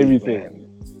crazy, everything. Man.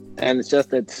 And it's just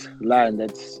that line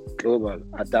that's global,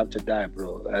 adapt or die,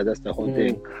 bro. That's the whole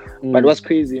thing. But what's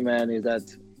crazy, man, is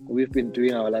that we've been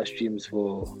doing our live streams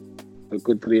for a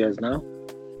good 3 years now.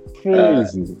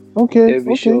 Crazy.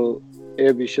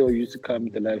 Every show used to come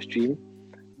with a live stream.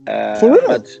 For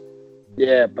real?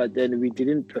 But then we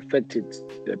didn't perfect it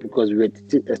because we were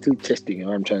still testing, you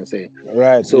know what I'm trying to say?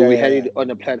 Right. So we had it on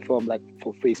a platform like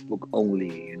for Facebook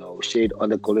only, you know, shared on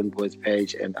the Golden Boys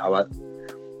page and our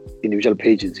individual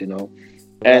pages, you know.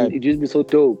 And it used to be so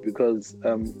dope because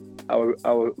our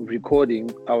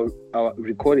recordings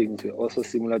were also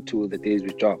similar to the days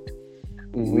we dropped.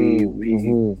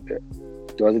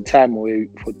 There was a time where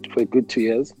for a good 2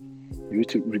 years we used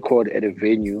to record at a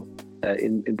venue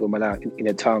in Mpumalanga, in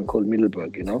a town called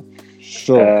Middelburg, you know.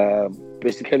 Sure.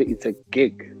 Basically, it's a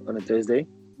gig on a Thursday.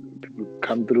 People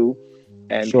come through,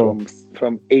 and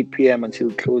from 8 p.m. until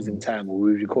closing time,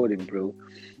 we're recording, bro.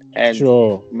 And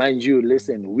mind you,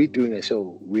 listen, we're doing a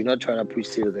show. We're not trying to push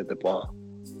sales at the bar.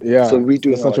 Yeah. So we're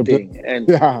doing our thing, and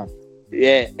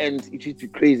and it used to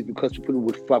be crazy because people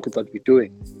would fuck with what we're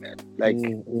doing, man. Like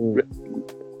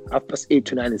 8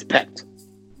 to 9 is packed.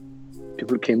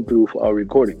 People came through for our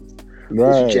recordings. We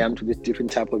jam to this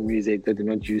different type of music that they're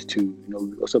not used to. You know,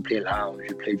 we also play lounge,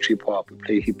 we play trip hop, we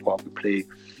play hip hop, we play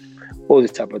all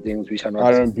these type of things which are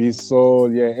not R&B,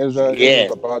 soul, Ezra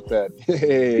about that.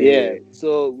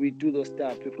 So we do those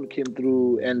stuff. People came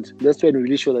through, and that's when we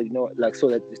really show that, you know, like, so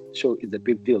that this show is a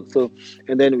big deal. So,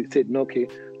 and then we said, no, okay,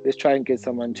 let's try and get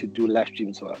someone to do live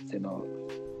streams for us, you know.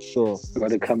 Sure. We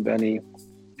got a company,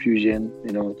 Fusion,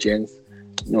 you know, Jens.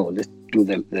 No, let's do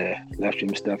the live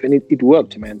stream stuff, and it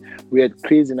worked, man. We had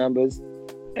crazy numbers,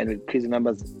 and with crazy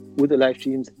numbers with the live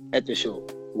streams at the show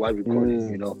while recording,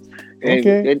 you know. And,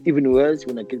 and even worse,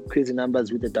 when I get crazy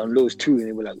numbers with the downloads too, and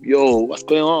they were like, yo, what's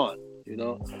going on? You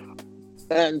know?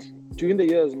 And during the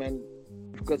years, man,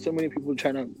 we've got so many people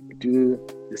trying to do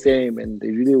the same, and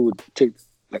they really would take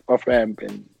like off ramp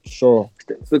and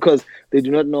because they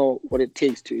do not know what it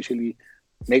takes to actually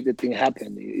make the thing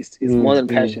happen. It's more than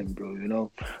passion, bro, you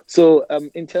know. So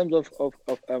in terms of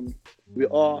we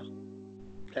are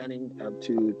planning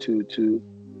to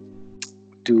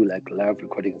do like live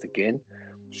recordings again,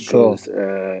 because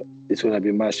it's going to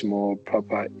be much more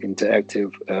proper,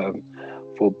 interactive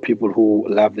for people who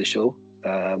love the show.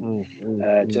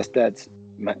 Just that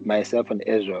myself and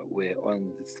Ezra were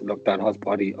on this lockdown house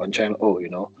party on Channel O, you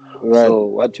know. So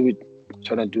what do we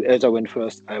trying to do? Ezra went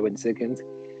first, I went second.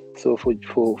 So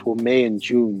for May and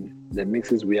June, the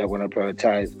mixes we are going to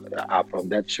prioritize are from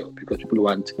that show, because people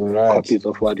want copies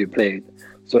of what we played.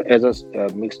 So Ezra's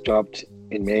mix dropped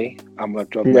in May. I'm going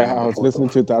to drop I was listening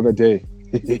to it the other day.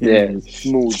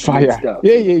 Smooth fire stuff.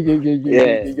 Yeah.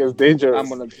 It gets dangerous.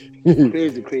 I'm on a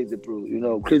crazy bro, you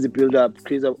know, crazy build up,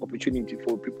 crazy opportunity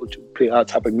for people to play our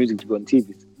type of music to go on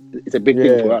TV. It's a big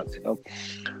thing for us, you know.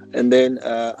 And then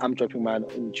I'm dropping mine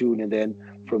in June, and then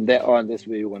from there on, that's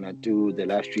where we're gonna do the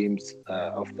live streams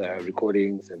of the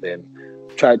recordings, and then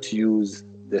try to use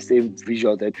the same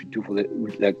visual that we do for the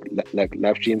like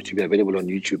live streams to be available on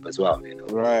YouTube as well, you know.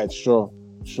 Right, sure.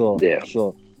 So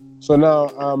now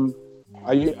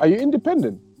are you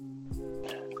independent?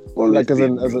 Always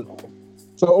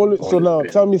so now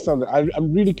tell me something.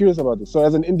 I'm really curious about this. So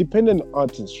as an independent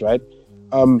artist, right?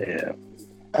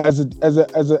 As a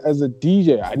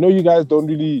DJ, I know you guys don't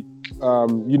really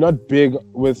you're not big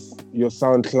with your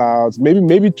SoundClouds.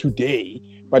 Maybe today,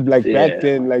 but like back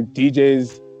then, like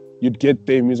DJs, you'd get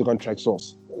their music on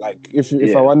Traxsource. Like if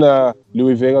I want a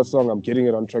Louis Vega song, I'm getting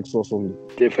it on Traxsource only.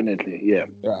 Definitely, yeah.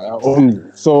 Only.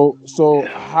 So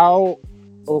how?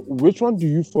 Which one do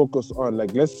you focus on?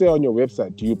 Like, let's say on your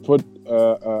website, do you put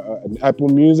an Apple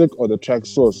Music or the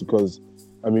Traxsource? Because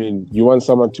I mean, you want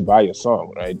someone to buy your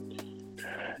song, right?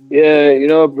 Yeah, you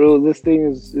know, bro, this thing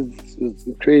is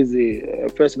crazy.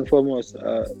 First and foremost,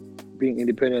 being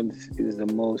independent is the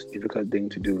most difficult thing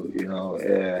to do. You know,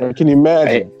 can you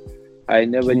imagine? I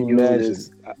never knew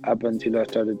this up until I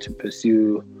started to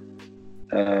pursue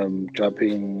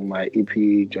dropping my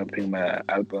EP, dropping my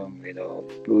album. You know,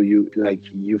 bro, you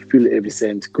feel every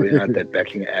cent going out that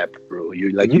backing app, bro.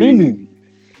 You like really?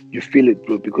 You feel it,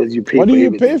 bro, because you pay. What for do you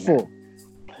everything, pay for?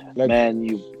 Like, man,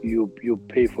 you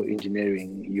pay for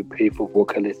engineering, you pay for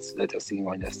vocalists that are singing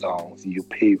on your songs, you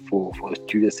pay for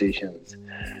studio sessions,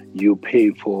 you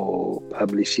pay for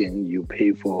publishing, you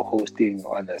pay for hosting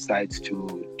on the sites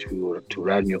to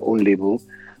run your own label,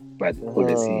 but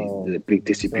obviously the big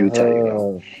distributor, you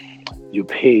know. You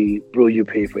pay, bro, you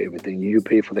pay for everything. You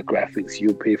pay for the graphics,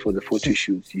 you pay for the photo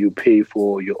shoots, you pay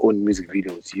for your own music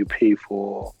videos, you pay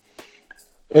for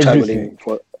traveling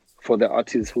for the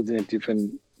artists who's in a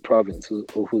different province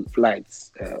or whose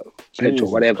flights,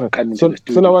 petrol, whatever. So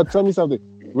now tell me something.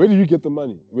 Where did you get the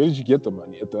money? Where did you get the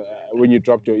money when you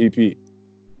dropped your EP?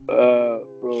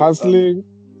 Bro, hustling,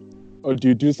 or do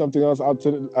you do something else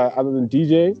other than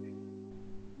DJ?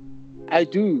 I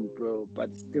do, bro, but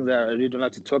it's things that I really don't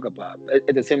like to talk about.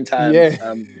 At the same time,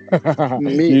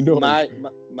 me, you know,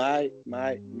 my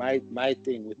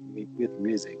thing with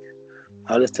music,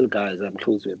 I'll just tell guys I'm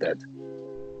close with that.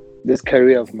 This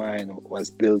career of mine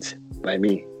was built by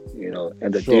me, you know,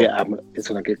 and the day it's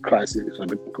gonna get crushed, it's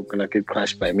gonna get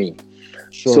crushed by me.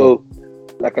 So,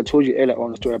 like I told you earlier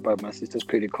on, a story about my sister's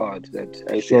credit card that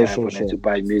I used to have when I had to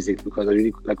buy music, because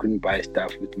I couldn't buy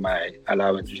stuff with my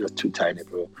allowance, which was too tiny,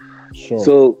 bro.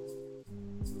 So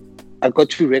I got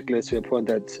too reckless to a point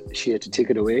that she had to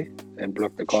take it away and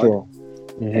block the card,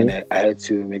 and I had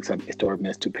to make some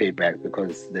installments to pay back,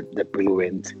 because the bill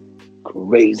went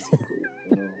crazy,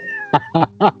 you know.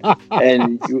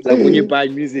 And when you buy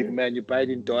music, man, you buy it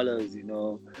in dollars, you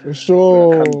know.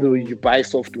 You buy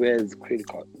softwares, credit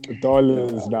card.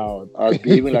 Dollars now. I was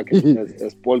behaving like a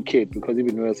spoiled kid, because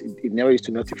even though it never used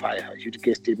to notify her. You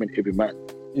get a statement every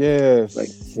month. Yes.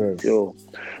 Yo.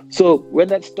 So when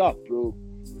that stopped, bro,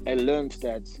 I learned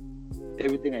that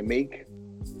everything I make,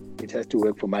 it has to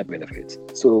work for my benefit.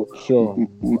 So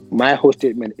my whole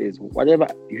statement is whatever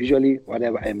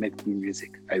I make through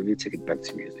music, I will take it back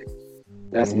to music.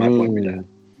 That's my formula.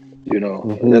 You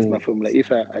know, that's my formula.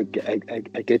 If I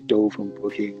get dough from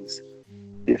bookings,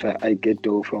 if I get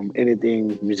dough from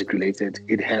anything music related,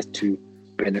 it has to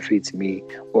benefit me,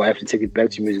 or I have to take it back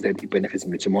to music that it benefits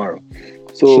me tomorrow.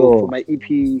 So for my EP,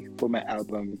 for my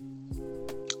album,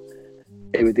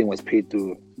 everything was paid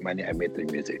through money I made through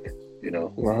music. you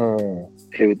know,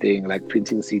 everything like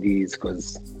printing CDs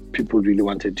because people really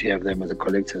wanted to have them as a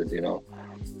collectors, you know,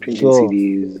 printing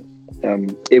CDs,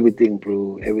 everything,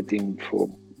 bro, everything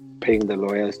from paying the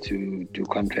lawyers to do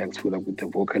contracts with the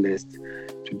vocalists,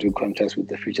 to do contracts with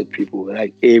the featured people,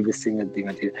 like every single thing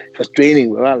I did. It was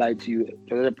draining. When I lied to you,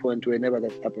 to the point where whenever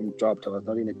that album dropped, I was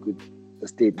not in a good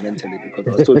state mentally because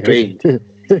I was so drained.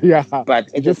 Yeah,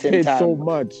 but at the same paid time, so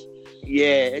much.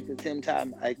 Yeah, at the same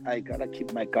time, I gotta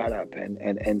keep my guard up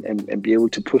and be able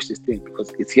to push this thing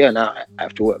because it's here now. I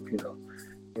have to work, you know.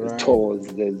 There's tours,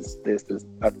 there's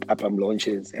album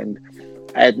launches, and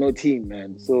I had no team,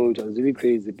 man. So it was really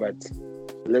crazy, but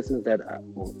lessons that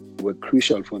were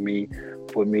crucial for me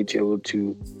to be able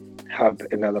to have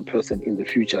another person in the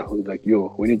future who's like, yo,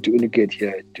 when you get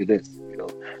here, do this, you know.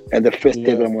 And the first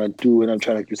step I'm going to do when I'm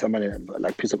trying to give somebody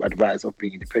like piece of advice of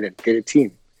being independent, get a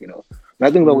team, you know.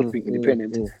 Nothing wrong with being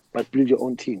independent, but build your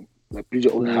own team, like build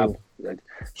your own hub. Like,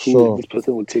 this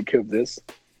person will take care of this,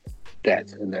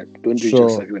 that, and that. Don't do it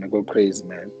yourself. You're gonna go crazy,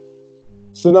 man.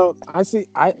 So now I see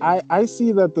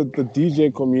that the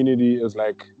DJ community is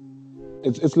like,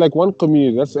 it's like one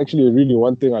community. That's actually really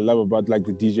one thing I love about like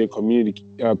the DJ community.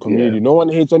 No one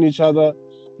hates on each other.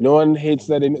 No one hates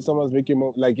that someone's making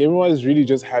more. Like everyone is really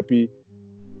just happy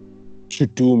to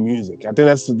do music. I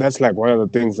think that's like one of the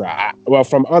things well,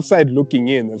 from outside looking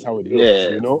in, that's how it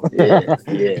looks, you know? Yeah.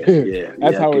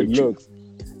 That's how it looks.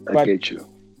 I get you.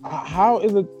 How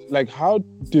is it, like, how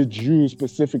did you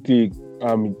specifically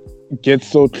get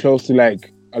so close to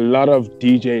like a lot of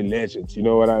DJ legends? You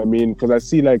know what I mean? Because I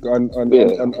see like on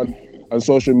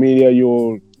social media,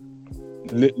 you'll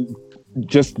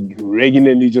just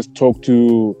regularly just talk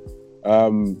to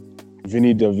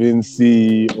Vinny Da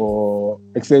Vinci or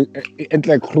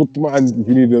like Grootman and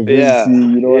Vinny Da Vinci,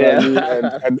 you know what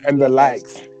I mean, and the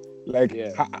likes. Like,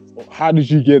 how did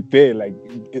you get there? Like,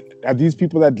 are these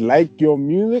people that like your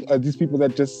music? Are these people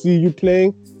that just see you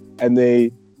playing, and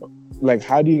they like?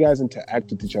 How do you guys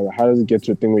interact with each other? How does it get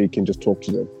to a thing where you can just talk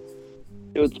to them?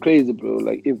 It's crazy, bro.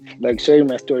 Like, if like sharing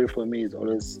my story for me is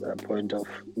always a point of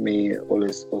me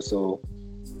always also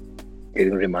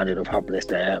getting reminded of how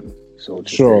blessed I am. So to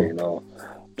say, you know,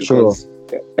 because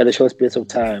at a short space of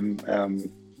time,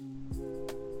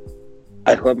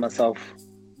 I got myself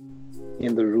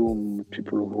in the room with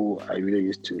people who I really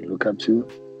used to look up to.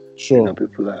 You know,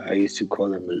 people that I used to call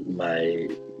them my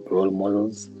role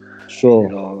models. You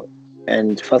know,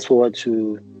 and fast forward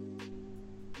to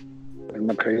when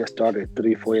my career started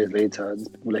 3-4 years later,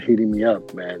 people are hitting me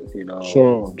up, man. You know,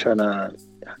 I'm trying to.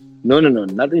 No,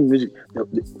 nothing music.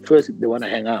 First, they want to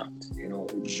hang out. You know,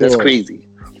 that's crazy.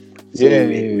 So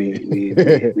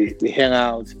we hang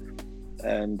out,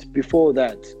 and before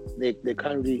that, they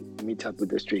can't really meet up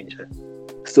with a stranger.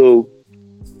 So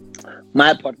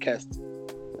my podcast,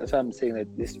 that's why I'm saying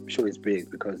that this show is big,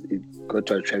 because it got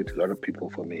to attract a lot of people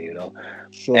for me, you know.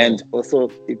 And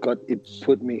also it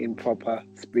put me in proper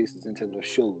spaces in terms of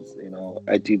shows, you know.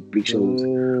 I did big shows,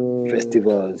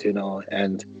 festivals, you know,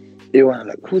 and everyone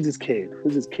like, who's this kid?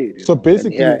 So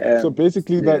basically,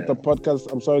 that the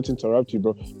podcast, I'm sorry to interrupt you,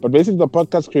 bro, but basically the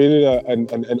podcast created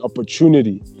an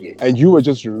opportunity, and you were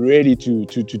just ready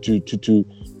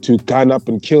to gun up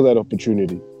and kill that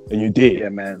opportunity, and you did. Yeah,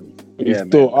 man. You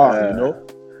still are, you know.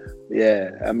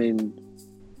 Yeah, I mean,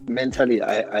 mentally,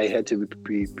 I had to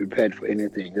be prepared for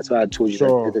anything. That's why I told you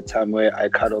that at the time where I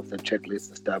cut off the checklist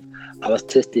and stuff, I was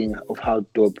testing of how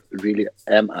dope really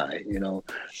am I, you know.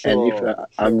 And if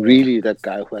I'm really that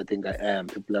guy who I think I am,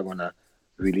 people are gonna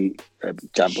really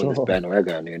jump on this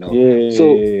bandwagon, you know.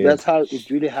 That's how it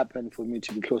really happened for me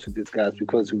to be close with these guys,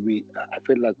 because I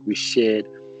felt like we shared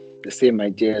the same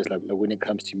ideas, like when it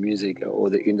comes to music or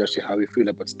the industry, how we feel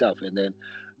about stuff. And then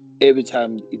every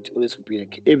time it always would be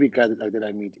like, every guy that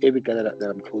I meet, every guy that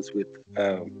I'm close with,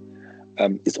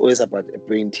 it's always about a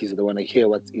brain teaser. They want to hear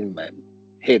what's in my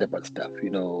head about stuff, you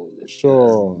know.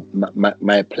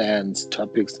 My plans,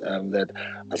 topics that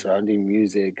are surrounding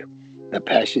music, the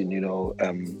passion, you know,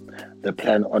 the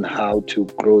plan on how to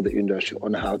grow the industry,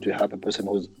 on how to help a person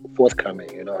who's forthcoming,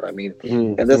 you know what I mean?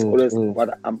 And that's always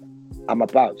what I'm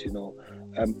about, you know.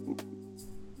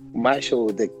 My show,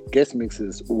 the guest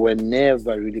mixes were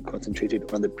never really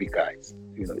concentrated on the big guys.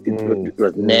 You know, it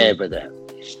was never there.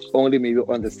 Only maybe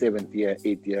on the 7th year,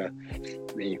 8th year,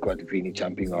 when you got Vinny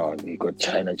jumping on, you got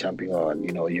China jumping on,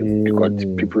 you know, you got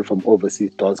people from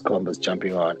overseas, Dolls Combos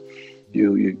jumping on,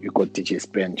 you got DJ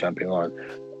Spen jumping on.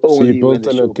 So you built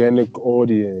an organic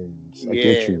audience. I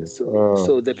get you.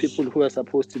 So the people who are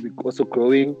supposed to be also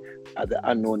growing are the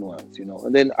unknown ones, you know.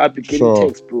 And then I'll be getting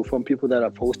texts, bro, from people that are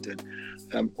posted.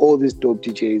 All these dope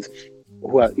DJs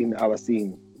who are in our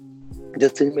scene,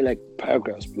 just send me like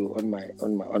paragraphs, bro, on my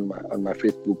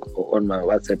Facebook or on my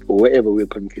WhatsApp or wherever we're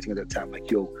communicating at the time. Like,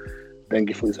 yo, thank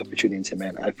you for this opportunity,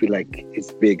 man. I feel like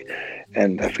it's big,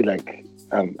 and I feel like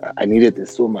I needed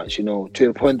this so much, you know, to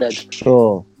a point that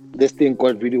this thing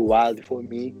got really wild for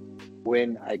me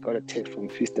when I got a text from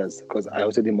Feasters, because I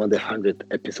hosted him on the 100th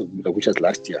episode, which was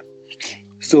last year.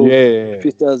 So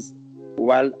Feasters,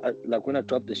 while when I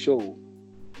dropped the show,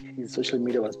 his social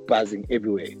media was buzzing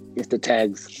everywhere. Insta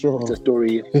tags, Insta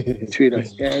story, Twitter.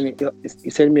 And he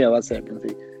sent me a WhatsApp and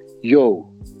said, yo,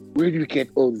 where do you get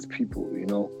all these people, you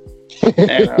know?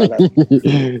 And I was like,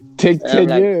 take 10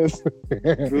 years.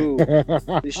 Bro,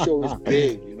 this show is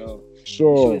big, you know. This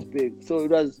show is big. So it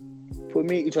was, for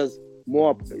me, it was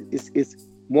more, it's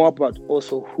more about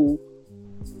also who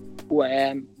I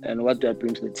am and what do I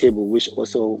bring to the table, which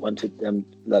also wanted them,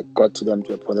 like, got to them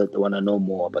to a point that they want to know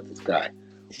more about this guy.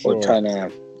 Or trying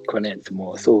to connect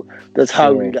more. So that's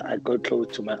how really I got close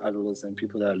to my idols and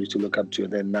people that I used to look up to.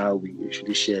 And then now we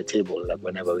usually share a table, like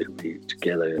whenever we be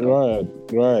together. You know?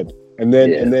 Right. And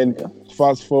then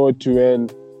fast forward to,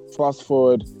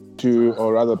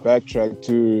 or rather backtrack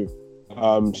to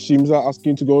Shimza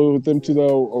asking to go with them to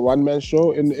the one-man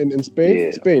show in Spain.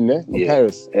 Yeah. Spain, eh? Or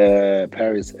Paris?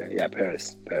 Paris.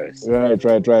 Paris.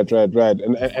 Right.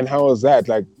 And how was that?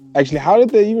 Like, actually, how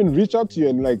did they even reach out to you?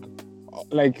 And like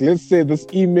let's say this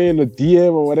email or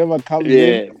DM or whatever comes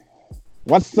in,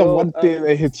 what's the one thing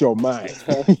that hits your mind?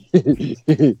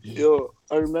 Yo,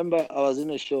 I remember I was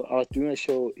doing a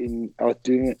show in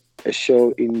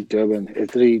Durban, a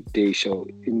 3-day show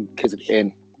in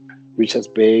KZN, Richards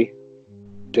Bay,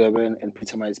 Durban, and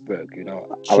Pietermaritzburg. You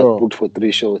know, I was booked for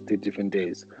 3 shows, 3 different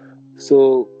days.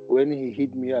 So when he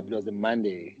hit me up, it was a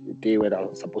Monday, the day when I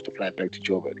was supposed to fly back to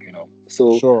Joburg. You know,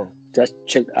 so just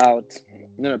checked out.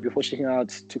 Before checking out,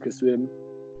 took a swim.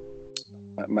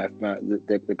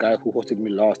 The guy who hosted me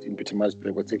last in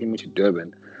Pietermaritzburg was taking me to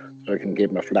Durban so I can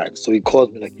get my flight. So he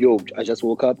called me like, yo, I just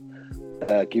woke up.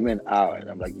 Give me an hour. And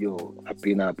I'm like, yo, I've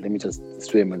been up. Let me just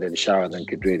swim and then shower and then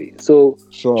get ready. So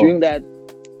during that,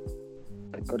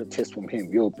 I got a text from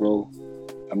him. Yo, bro,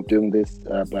 I'm doing this,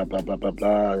 blah, blah, blah, blah,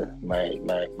 blah. My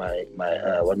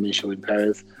one-man show in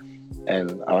Paris.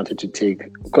 And I wanted to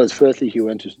take, because firstly he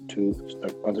went to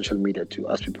on social media to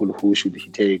ask people who should he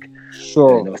take,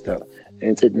 and stuff.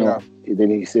 And he said no. Yeah. Then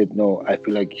he said no. I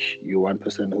feel like you're one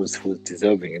person who's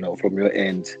deserving, you know, from your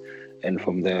end, and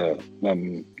from the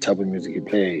type of music you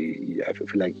play. I feel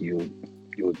like you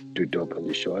do dope on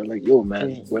the show. I'm like, yo,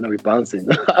 man, when are we bouncing?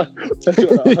 That's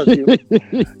what I asked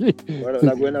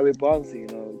him. When are we bouncing? You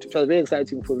know, it was very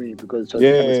exciting for me because it was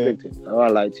unexpected. I don't want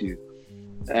to lie to you.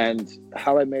 And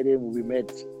how I met him, we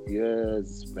met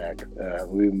years back.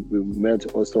 We met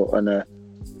also on a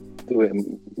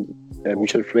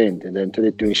mutual friend, and then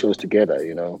started doing shows together,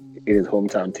 you know, in his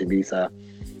hometown, Tembisa.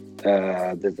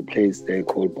 There's a place there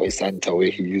called Boy Santa where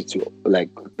he used to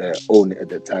own at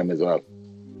that time as well.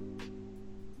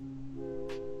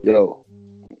 Yo.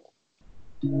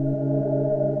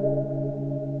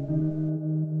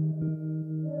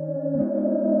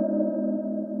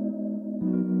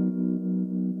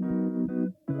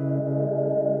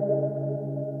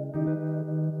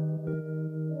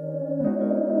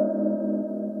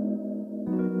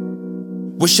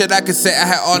 Wish that I could say I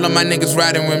had all of my niggas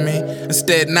riding with me.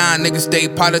 Instead, nah, niggas stay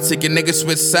politicking, niggas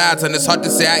switch sides, and it's hard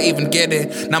to say I even get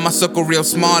it. Now my circle real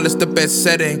small, it's the best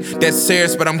setting. Dead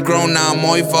serious, but I'm grown now, I'm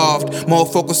more evolved. More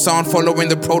focused on following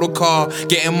the protocol.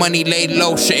 Getting money laid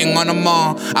low, shitting on them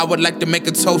all. I would like to make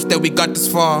a toast that we got this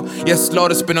far. Yes,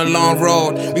 Lord, it's been a long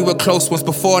road. We were close once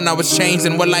before, now it's changed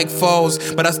and we're like foes.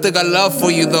 But I still got love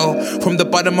for you though. From the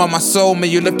bottom of my soul, may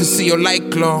you live to see your light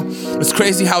glow. It's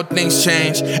crazy how things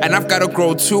change, and I've gotta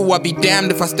grow too. I'll be damned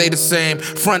if I stay the same.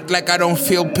 Front like I don't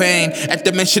feel pain at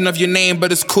the mention of your name, but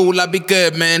it's cool, I'll be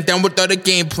good, man. Down with all the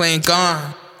game playing,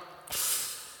 gone.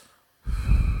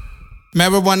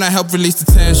 Marijuana help release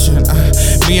the tension.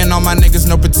 Me and all my niggas,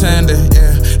 no pretender,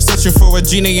 yeah. Searching for a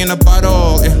genie in a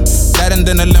bottle, yeah. That and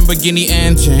then a Lamborghini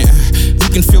engine. You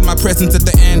can feel my presence at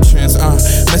the entrance.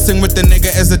 Messing with the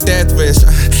nigga is a death wish.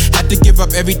 Had to give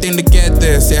up everything to get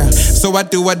this, yeah. So I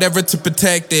do whatever to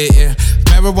protect it, yeah.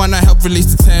 Marijuana help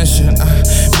release the tension.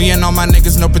 Me and all my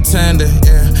niggas, no pretender,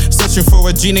 yeah. Searching for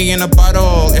a genie in a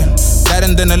bottle, yeah. That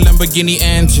and then a Lamborghini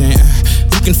engine.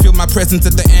 You can feel my presence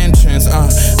at the entrance.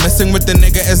 Messing with the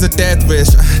nigga is a death wish.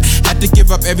 Had to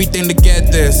give up everything to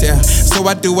get this, yeah. So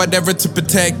I do whatever to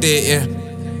protect it, yeah.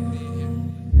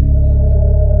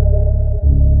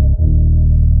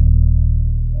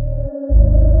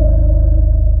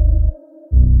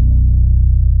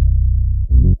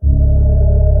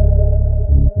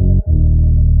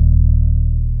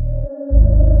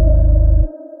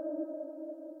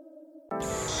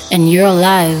 and you're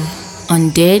live on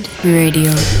Dead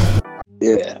Radio.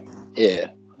 Yeah.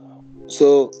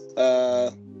 So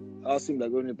I asked him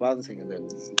like only bouncing, and then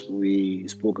we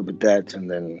spoke about that, and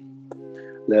then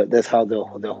that's how the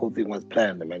whole thing was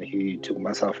planned. I mean, he took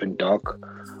myself and Doc,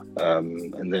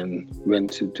 and then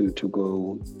went to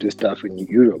go do stuff in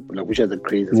Europe, like, which are the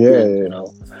craziest plans, you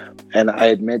know. And I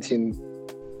had met him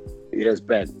years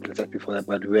back, just before that,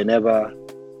 but we were never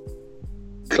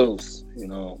close, you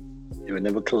know. We were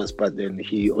never close, but then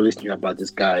he always knew about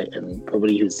this guy, and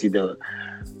probably he would see the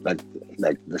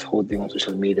like this whole thing on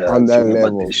social media, on that talking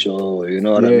level. about this show, you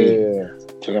know what I mean?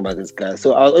 Talking about this guy.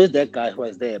 So I was always that guy who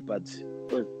was there, but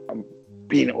I'm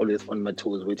being always on my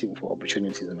toes, waiting for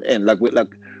opportunities, and like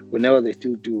whenever they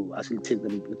still do, I still take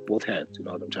them with both hands. You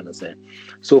know what I'm trying to say?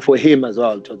 So for him as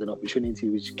well, it was an opportunity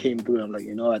which came through. And I'm like,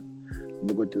 you know what? Let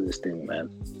me go do this thing, man.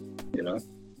 You know?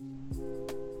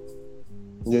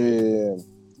 Yeah.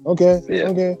 Okay.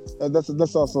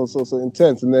 That's also so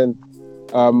intense. And then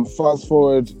fast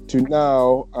forward to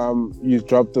now, you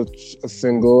dropped a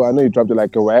single. I know you dropped it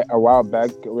like a while back.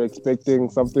 We're expecting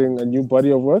a new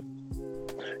body of work.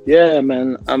 Yeah,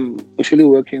 man. I'm actually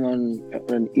working on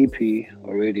an EP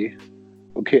already.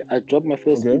 Okay, I dropped my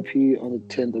first EP on the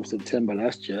 10th of September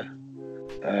last year.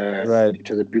 Right. It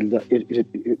was a build up. It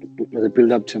was a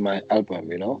build up to my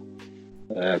album, you know,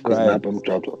 because my album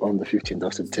dropped on the 15th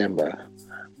of September,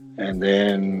 and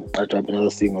then I dropped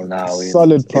another single now.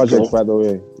 Solid project, April. By the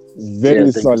way,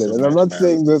 very solid. So and I'm not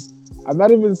saying this. I'm not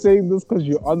even saying this because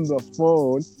you're on the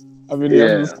phone. I mean,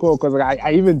 you're on this call because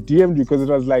I even DM'd you because it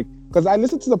was like, because I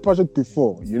listened to the project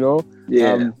before, you know.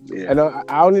 And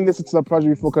I only listened to the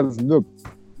project before because look,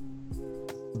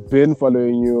 been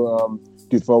following you,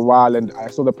 dude, for a while, and I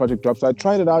saw the project drop, so I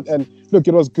tried it out, and look,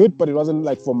 it was good, but it wasn't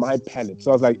like for my palate.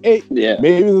 So I was like, hey,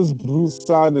 maybe this blues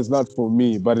sound is not for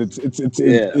me, but it's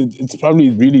probably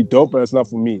really dope, but it's not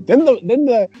for me. Then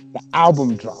the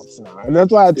album drops now, and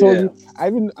that's why I told you. I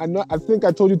think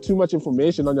I told you too much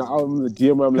information on your album, the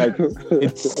DM. Where I'm like,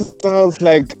 it sounds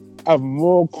like a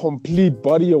more complete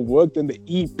body of work than the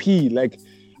EP. Like,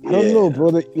 I don't know,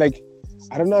 bro.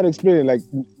 I don't know how to explain it. Like,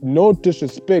 no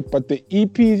disrespect, but the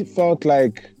EP felt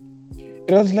like it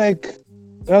was like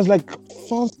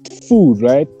fast food,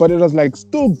 right? But it was like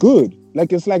still good.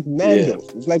 Like it's like Nando's.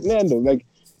 It's like Nando's. Like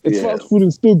it's fast food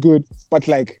and still good, but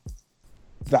like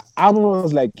the album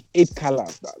was like 8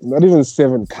 colors, not even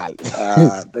 7 colors.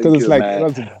 Because it's like it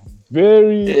was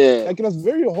very like it was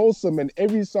very wholesome, and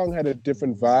every song had a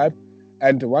different vibe.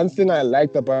 And one thing I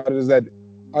liked about it is that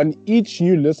on each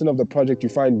new listen of the project, you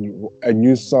find a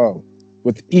new song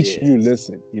with each new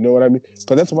listen. You know what I mean?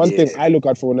 Because that's one thing I look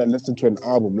out for when I listen to an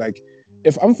album. Like,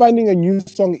 if I'm finding a new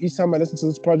song each time I listen to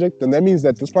this project, then that means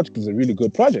that this project is a really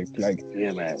good project. Like,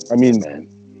 man. I mean,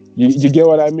 you get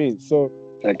what I mean? So,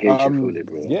 I get you fully,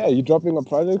 bro. Yeah, you're dropping a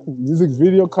project, music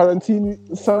video, quarantine,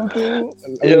 something.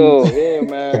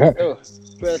 Man.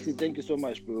 Firstly, thank you so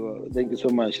much, bro. Thank you so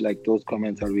much. Like, those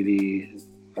comments are really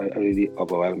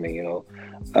overwhelming, you know.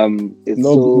 It's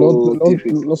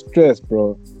no stress,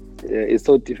 bro. It's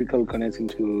so difficult connecting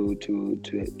to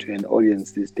an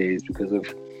audience these days because of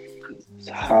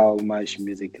how much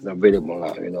music is available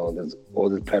now. You know, there's all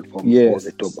the platforms, all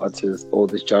the top artists, all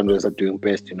the genres are doing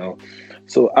best. You know,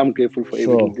 so I'm grateful for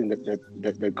everything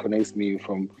that connects me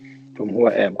from who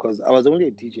I am, because I was only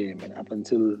a DJ, man, up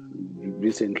until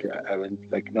recently. I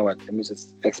went like, you know what, let me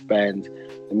just expand.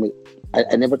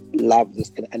 I never loved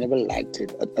this, and I never liked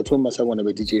it. I told myself I want to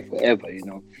be a DJ forever, you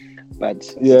know. But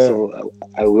so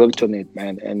I worked on it,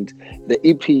 man. And the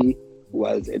EP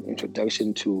was an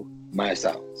introduction to my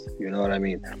sounds. You know what I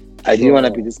mean? I didn't want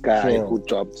to be this guy who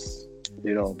drops,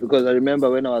 you know, because I remember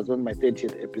when I was on my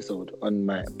 30th episode on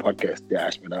my podcast, The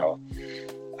Ashman Hour,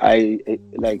 I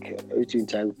like reaching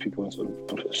out to people on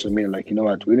social media, like, you know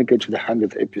what, when we get to the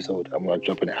 100th episode, I'm gonna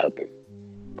drop an album,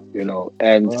 you know,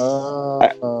 and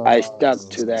I stuck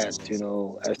to that, you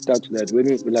know. I stuck to that. When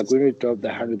we dropped the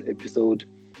 100th episode,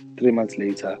 3 months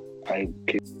later, I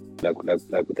came like with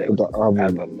the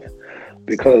album,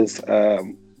 because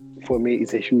for me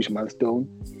it's a huge milestone,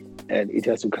 and it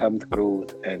has to come with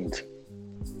growth and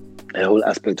a whole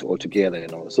aspect altogether, you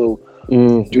know. So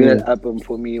doing that album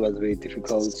for me was very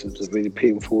difficult. It was very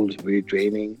painful. It was very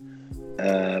draining,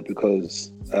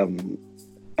 because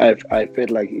I felt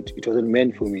like it wasn't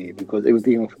meant for me, because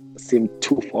everything seemed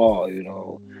too far, you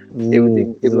know.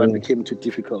 Everyone became too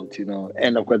difficult, you know.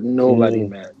 And I've got nobody,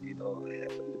 man, you know.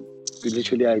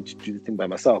 Literally, I do the thing by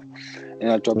myself,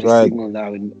 and I dropped a single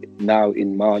now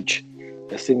in March,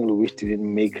 a single which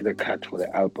didn't make the cut for the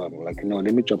album. Like, you know,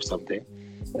 let me drop something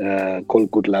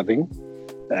called Good Loving.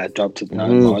 dropped it now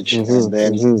in March, and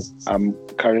then I'm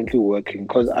currently working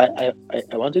because I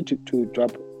wanted to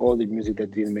drop all the music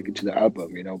that didn't make it to the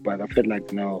album, but I felt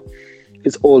like no,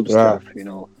 it's old stuff,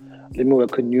 Let me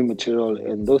work on new material,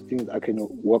 and those things I can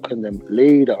work on them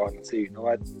later on and say, you know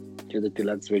what, here's the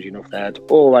deluxe version of that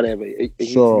or whatever. It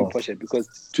needs to be pushed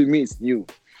because to me it's new,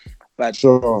 but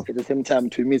at the same time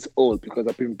to me it's old because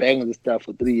I've been banging this stuff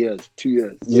for 3 years, 2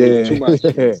 years, so too much.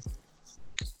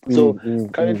 So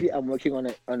currently I'm working on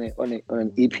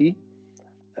an EP.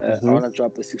 I want to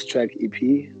drop a 6-track EP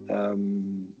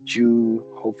due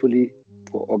hopefully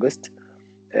for August.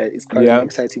 It's quite an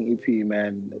exciting EP,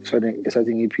 man. It's quite an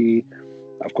exciting EP.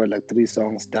 I've got like 3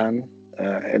 songs done,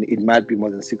 and it might be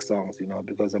more than 6 songs,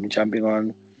 because I'm jumping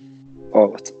on,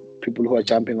 or people who are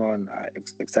jumping on are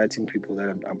exciting people that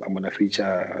I'm going to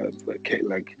feature.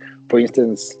 Like, for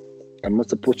instance, I'm not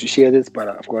supposed to share this, but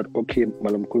I've got OK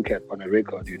Malam Kulkat on a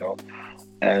record,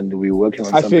 and we're working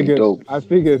on something dope. I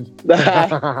figured. Because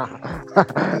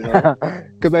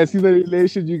I see the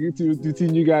relationship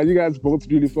between you guys. You guys both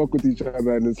really fuck with each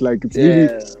other, and it's really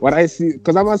what I see.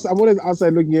 Because I'm always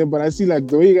outside looking in, but I see like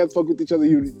the way you guys fuck with each other.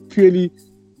 You purely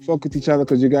fuck with each other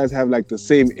because you guys have like the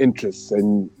same interests,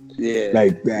 and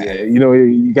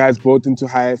you guys both into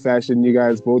high fashion. You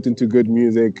guys both into good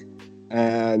music.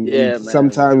 And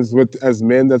sometimes as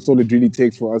men, that's all it really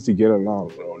takes for us to get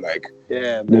along, bro.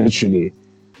 Literally.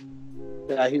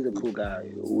 Yeah, he's a cool guy.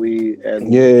 He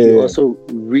also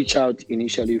reached out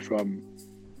initially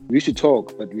we used to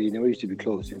talk, but we never used to be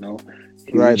close, He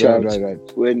reached out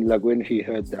when he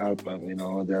heard the album,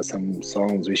 there are some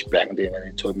songs which banged him, and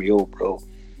he told me, yo, bro,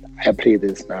 I play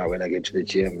this now when I get to the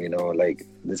gym,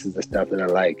 this is the stuff that I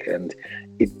like, and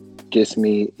it gets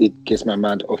my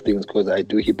mind off things because I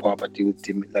do hip hop, I do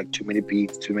like too many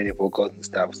beats, too many vocals and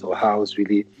stuff. So house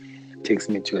really takes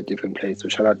me to a different place. So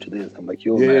shout out to this. I'm like,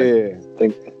 yo, man,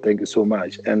 thank you so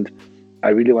much. And I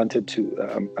really wanted to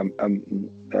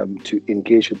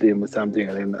engage with him with something,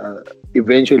 and then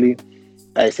eventually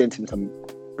I sent him some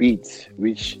beats,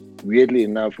 which weirdly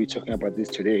enough we're talking about this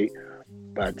today.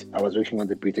 But I was working on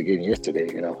the beat again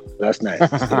yesterday, last night.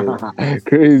 So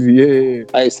crazy,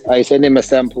 I sent him a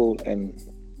sample and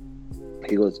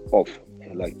he goes off.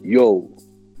 He's like, yo,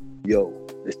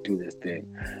 let's do this thing.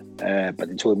 But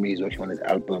he told me he's working on his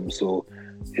album, so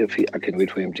I can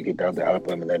wait for him to get down the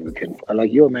album, and then we can. I'm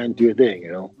like, yo, man, do your thing,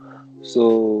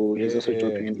 So he's also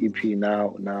dropping an EP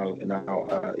now in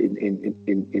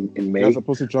May. I was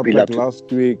supposed to drop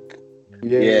last week.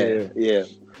 Yeah.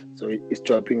 So it's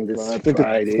dropping this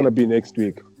Friday. It's gonna be next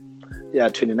week. Yeah,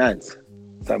 29th,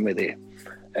 somewhere there.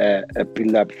 A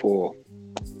build up for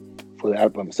the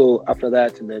album. So after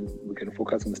that, and then we can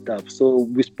focus on stuff. So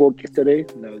we spoke yesterday,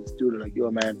 and I was doing like,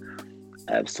 yo, man,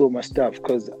 I have so much stuff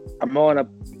because I'm not gonna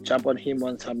jump on him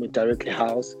on something directly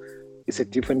house. It's a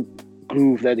different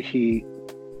groove that he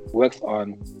works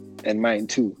on, and mine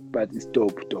too, but it's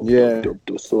dope.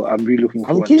 So I'm really looking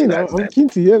forward to that. I'm keen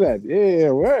to hear that.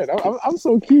 Word. I'm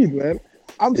so keen, man.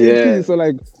 I'm so keen. So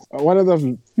like one of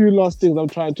the few last things I'm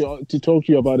trying to talk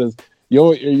to you about is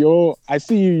I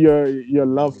see your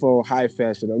love for high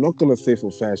fashion. I'm not gonna say for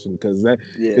fashion because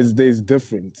there's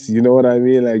difference. You know what I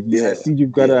mean? Like I see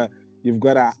you've got an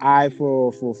eye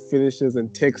for finishes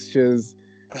and textures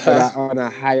that are on a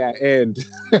higher end.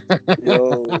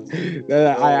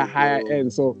 Higher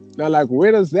end. So now, like,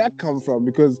 where does that come from?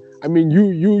 Because I mean,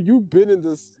 you've been in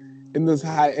this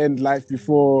high end life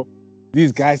before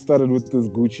these guys started with this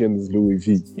Gucci and this Louis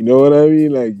V. You know what I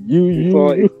mean? Like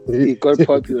before it got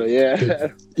popular, yeah.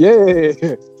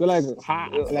 So like,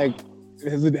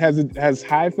 has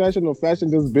high fashion or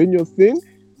fashion just been your thing,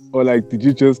 or like did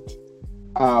you just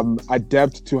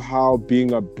adapt to how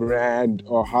being a brand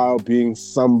or how being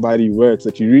somebody works,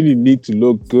 that you really need to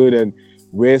look good and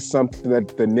wear something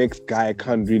that the next guy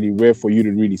can't really wear for you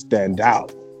to really stand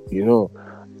out,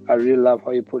 I really love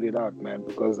how you put it out, man,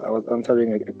 because I was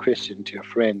answering a question to your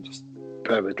friend just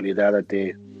privately the other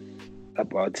day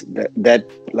about that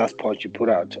last part you put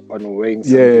out on wearing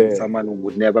something someone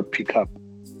would never pick up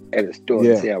at a store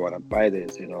and say, I want to buy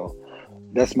this,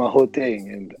 That's my whole thing.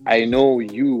 And I know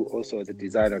you also as a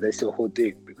designer, that's your whole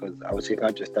thing, because I was checking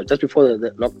out your stuff. Just before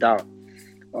the lockdown,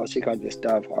 I was checking out your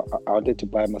stuff. I wanted to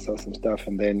buy myself some stuff,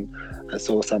 and then I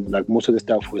saw some, like most of the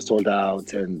stuff was sold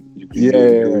out, and you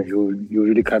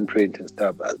really can't print and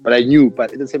stuff. But I knew,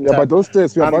 but at the same time... but those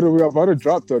stress, we're about to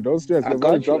drop though. Those stress, we're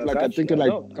about to drop I think in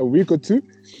like a week or two.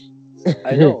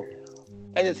 I know.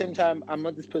 At the same time, I'm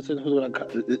not this person who's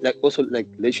gonna also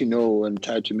let you know and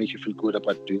try to make you feel good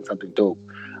about doing something dope.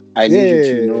 I need you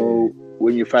to know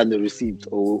when you find the receipt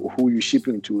or who you're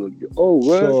shipping to. Oh,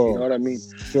 word, you know what I mean?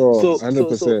 Sure,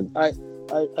 100%. So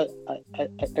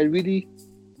I really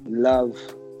love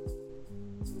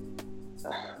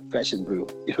fashion, bro.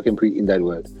 If I can put it in that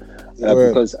word,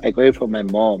 because I got it from my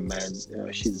mom, man.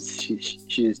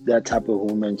 She's that type of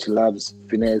woman. She loves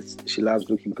finesse. She loves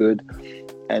looking good,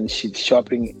 and she's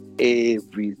shopping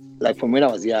like from when I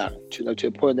was young to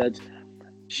a point that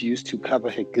she used to cover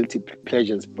her guilty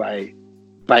pleasures by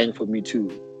buying for me too.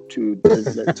 So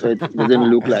it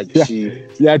doesn't look like she.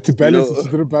 Yeah, to balance, she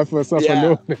didn't buy for herself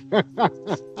alone.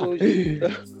 So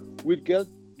with girls,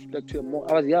 like to a more,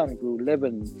 I was young,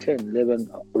 11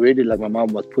 already. Like my mom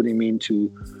was putting me into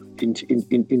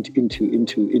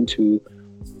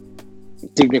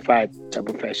dignified type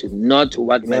of fashion, not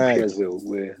what my peers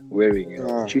were wearing.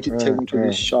 She used to take me to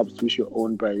these shops which were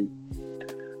owned by,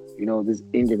 these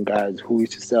Indian guys who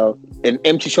used to sell an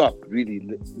empty shop. Really,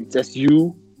 it's just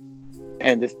you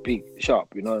and this big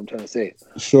shop. You know what I'm trying to say?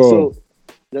 Sure. So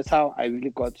that's how I really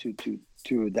got to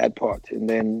that part, and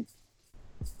then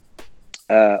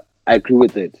I grew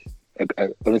with it. I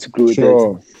honestly grew with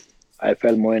it. I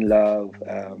fell more in love.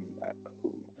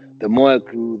 The more I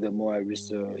grew, the more I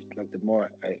researched. Like the more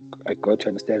I got to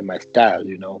understand my style.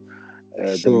 The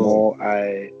more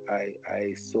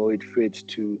I saw it fit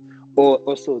to. Or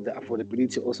also the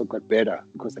affordability also got better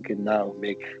because I can now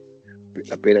make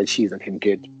a better cheese. I can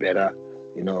get better,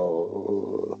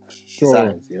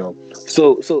 designs.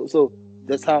 So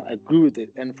that's how I grew with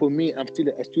it. And for me, I'm still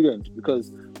a student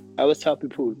because I always tell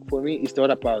people, for me, it's not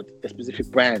about a specific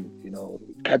brand.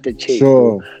 Cut the chase.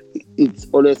 Sure. It's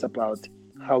always about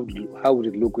how would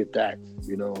it look with that.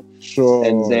 Sure.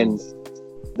 And then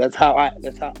that's how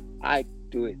I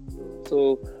do it.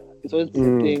 So it's always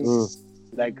things.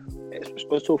 Like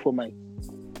also for my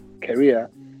career,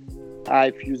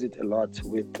 I fuse it a lot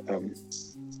with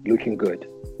looking good,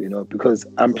 because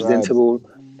I'm presentable.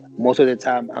 Most of the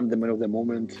time, I'm the man of the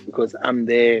moment because I'm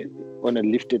there on a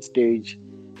lifted stage.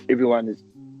 Everyone is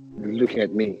looking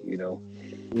at me,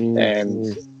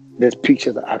 and there's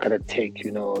pictures that I gotta take,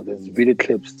 there's video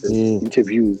clips, there's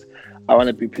interviews. I want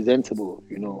to be presentable,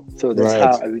 So that's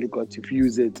how I really got to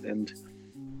fuse it. And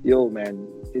man,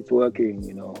 it's working,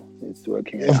 it's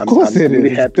working. Of course it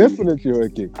really is. Happy. It's definitely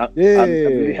working. I'm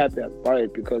really happy about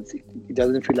it because it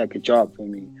doesn't feel like a job for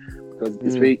me because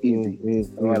it's very easy.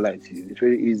 I won't lie to you. It's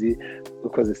very easy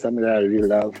because it's something that I really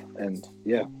love, and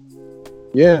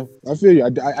yeah, I feel you.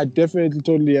 I definitely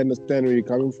totally understand where you're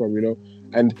coming from,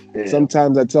 and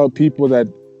sometimes I tell people that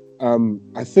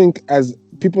I think as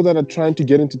people that are trying to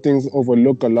get into things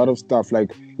overlook a lot of stuff.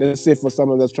 Like, let's say for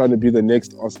someone that's trying to be the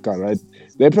next Oscar, right?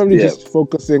 They're probably just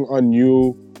focusing on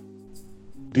you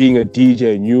being a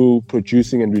DJ and you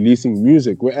producing and releasing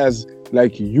music. Whereas,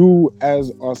 like, you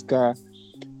as Oscar,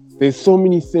 there's so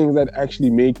many things that actually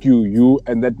make you you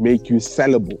and that make you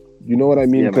sellable. You know what I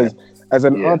mean? Because as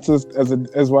an artist,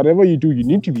 as whatever you do, you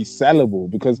need to be sellable,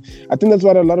 because I think that's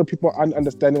what a lot of people aren't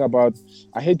understanding about.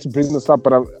 I hate to bring this up,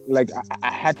 but I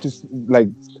had to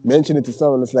mention it to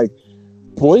someone. It's like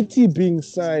Boity being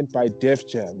signed by Def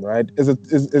Jam, right?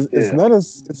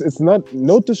 It's not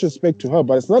no disrespect to her,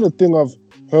 but it's not a thing of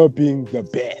her being the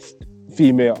best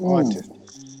female artist.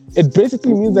 It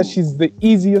basically means that she's the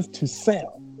easiest to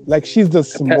sell. Like, she's the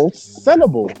most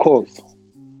sellable. Of course.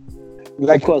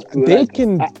 Like, they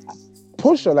can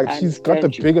push her. Like, she's got the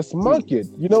biggest market.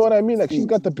 You know what I mean? Like, she's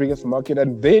got the biggest market,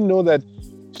 and they know that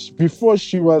before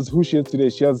she was who she is today,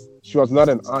 she was not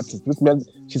an artist. This means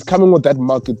she's coming with that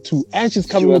market too, and she's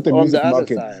coming with the music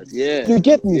market. You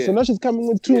get me? So now she's coming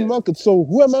with two markets. So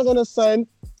who am I gonna sign?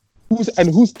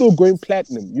 Who's still going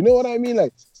platinum? You know what I mean?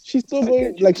 Like, she's still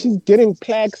going, like, she's getting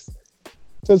plaques.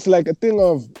 So it's like a thing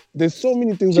of, there's so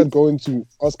many things that go into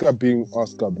Oscar being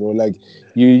Oscar, bro. Like,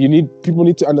 people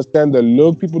need to understand the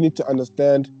look. People need to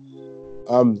understand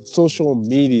social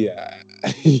media.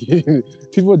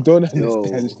 People don't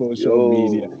understand social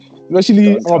media.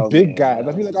 Especially our big guys.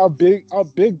 I feel like our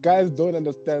big guys don't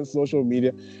understand social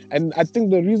media. And I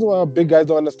think the reason why our big guys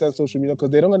don't understand social media,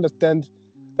 because they don't understand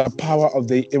the power of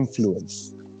their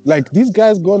influence. Like, these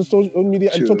guys go on social media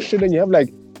and talk shit, and you have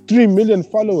like 3 million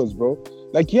followers, bro.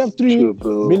 Like, you have 3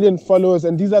 million followers,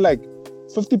 and these are like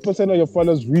 50% of your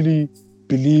followers really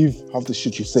believe half the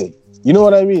shit you say. You know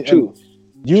what I mean? True.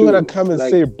 And you want to come and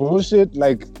say bullshit?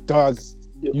 Like, dog,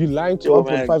 you lying to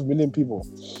 1.5 million people.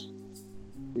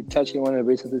 You're touching on a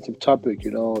very sensitive topic,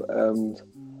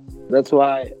 that's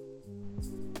why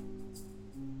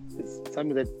it's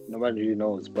something that nobody really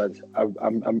knows, but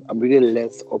I'm really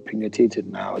less opinionated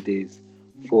nowadays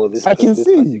for this. I can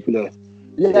see. Particular.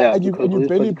 And you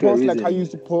barely post like how you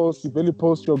used to post. You barely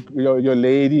post your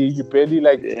lady. You barely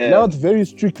now it's very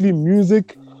strictly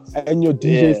music and your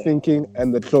DJ thinking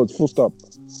and the clothes. Full stop.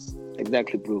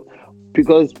 Exactly, bro.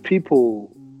 Because people,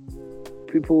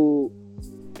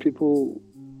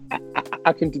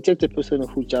 I can detect a person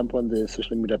who jumped on the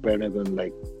social media bandwagon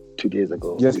like 2 days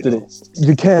ago. Yesterday.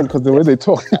 You can, because the way they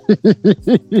talk.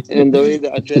 And the way they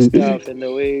address stuff and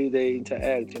the way they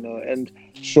interact, and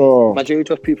sure.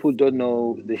 Majority of people don't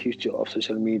know the history of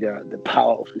social media, the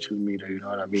power of social media, you know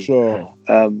what I mean? Sure.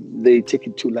 They take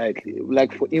it too lightly.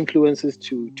 Like for influencers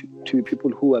to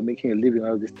people who are making a living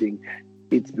out of this thing,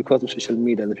 it's because of social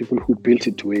media and the people who built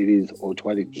it to where it is or to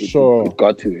what it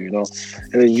got to,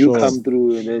 And then you come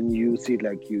through and then you see it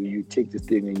like you take this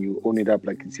thing and you own it up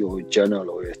like it's your journal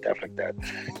or your stuff like that.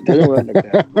 It doesn't work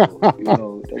like that,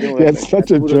 bro. It's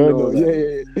such a journal.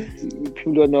 Yeah.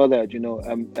 People don't know that,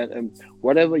 and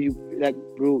whatever you like,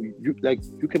 bro, you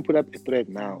can put up a thread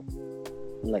now,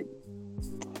 like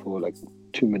for like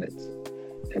 2 minutes,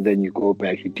 and then you go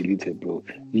back, you delete it, bro.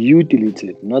 You delete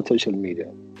it, not social media.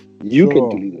 You can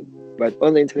delete it, but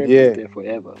on the internet it's there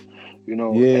forever,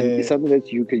 And it's something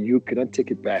that you cannot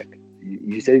take it back.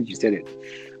 You said it.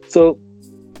 So,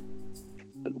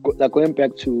 like going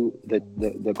back to the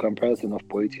comparison of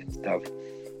poetry and stuff,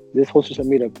 this whole social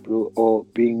media, bro, or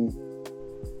being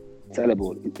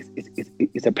sellable,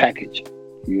 it's a package.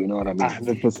 You know what I mean?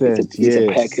 100%. It's a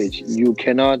package. You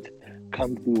cannot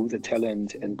come through the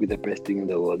talent and be the best thing in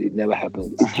the world. It never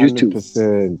happens. It used to.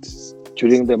 100%.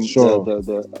 During the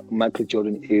Michael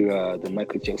Jordan era, the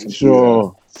Michael Jackson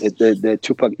era, the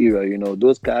Tupac era,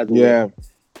 those guys were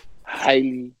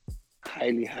highly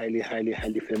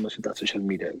famous without social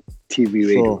media, TV,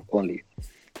 radio only.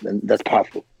 And that's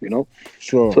powerful,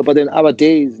 Sure. So, but in our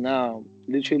days now,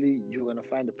 literally, you're gonna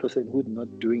find a person who's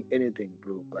not doing anything,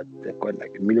 bro, but they've got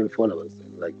like 1 million followers.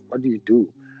 And like, what do you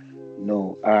do?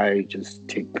 No, I just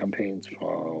take campaigns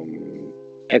from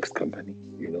X company,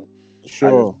 Sure.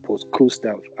 I just post cool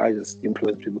stuff. I just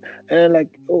influence people. And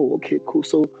like, oh, okay, cool.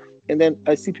 So, and then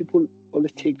I see people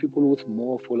always take people with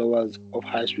more followers of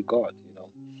highest regard,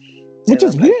 Which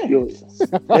is weird.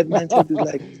 Like, that mindset is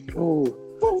like, bro,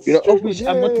 of which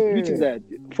I'm not disputing that.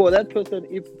 For that person,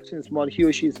 if the person is smart, he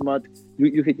or she is smart,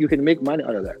 you can make money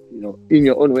out of that, in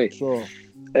your own way. Sure.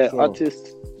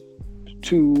 Artists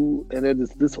too, and then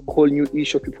there's this whole new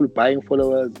issue of people buying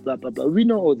followers, blah blah blah. We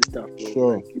know all this stuff, bro.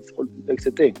 Sure. Like, it's a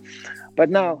thing.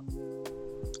 But now,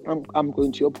 I'm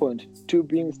going to your point. To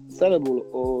being sellable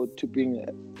or to being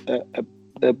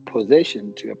a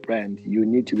possession to a brand, you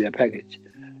need to be a package.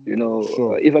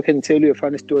 Sure. If I can tell you a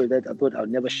funny story that I thought I'd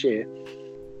never share.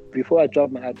 Before I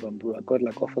dropped my album, bro, I got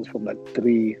like offers from like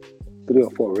three or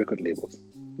four record labels.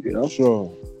 Sure.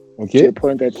 To Okay. the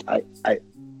point that I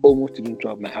almost didn't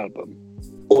drop my album.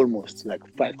 Almost, like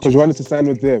 5. Because you wanted to sign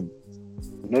with them.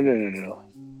 No.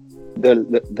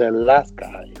 The last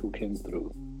guy who came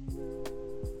through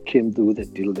with a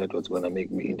deal that was going to make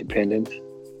me independent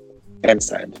and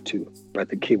signed too.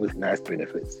 But it came with nice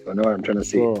benefits. You know what I'm trying to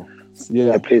say? Sure.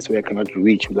 Yeah. A place where I cannot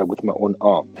reach with my own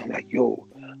arm. I'm like, yo,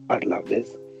 I'd love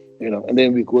this. And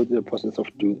then we go through the process of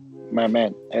doing, my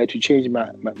man, I had to change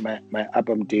my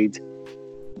album date,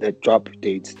 the drop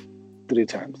date 3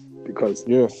 times because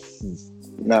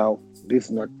now this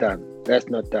is not done. That's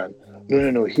not done.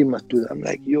 No, he must do that. I'm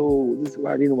like, yo, this is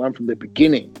what I didn't want from the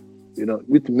beginning.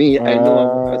 With me, I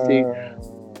know I say,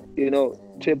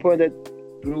 to a point that,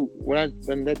 bro,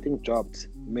 when that thing dropped,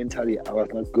 mentally I was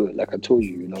not good, like I told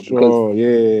you, because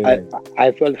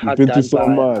I felt hard done by. So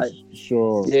much.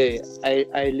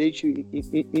 I let you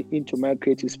into my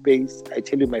creative space. I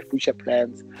tell you my future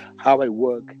plans, how I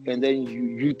work, and then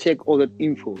you take all that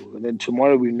info, and then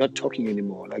tomorrow we're not talking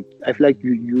anymore. Like I feel like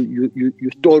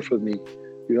you stole from me.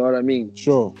 You know what I mean?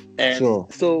 Sure. And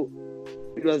so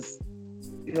it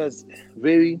was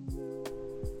very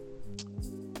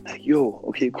like, yo,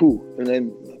 okay, cool. And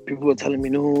then people were telling me,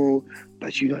 no,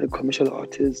 but you're not a commercial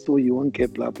artist, so you won't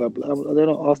get blah, blah, blah. And then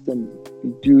I asked them,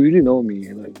 do you really know me?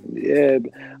 And like, yeah.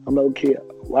 I'm like, okay,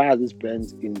 why are these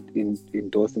brands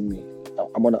endorsing me?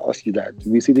 I'm going to ask you that.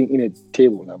 We're sitting in a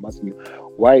table and I'm asking you,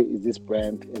 why is this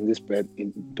brand and this brand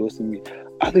endorsing me?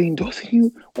 Are they endorsing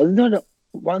you? Or is it not a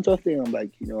one-off thing? I'm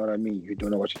like, you know what I mean? You don't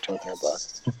know what you're talking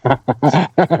about.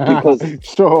 Because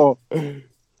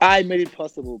I made it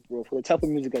possible, bro. For the type of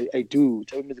music I do,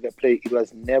 type of music I play, it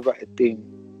was never a thing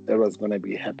that was going to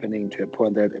be happening to a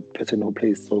point that a person who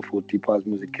plays soulful, deep house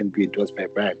music can be endorsed by a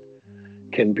brand,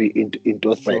 can be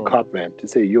endorsed by a car brand to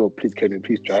say, yo, please, can we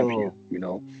please drive here?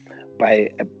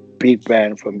 By a big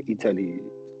brand from Italy,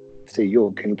 say,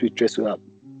 yo, can you please dress you up?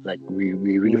 Like, we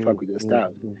really fuck with your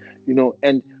style.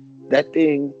 And that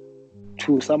thing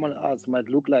to someone else might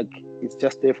look like it's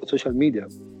just there for social media.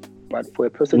 But for a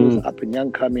person who's up and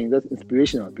young coming, that's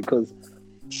inspirational because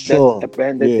Sure. That's a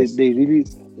band that Yes. they really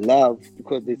love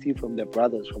because they see from their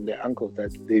brothers, from their uncles,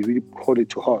 that they really hold it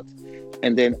to heart.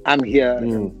 And then I'm here,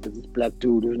 and there's this black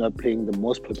dude who's not playing the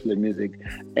most popular music,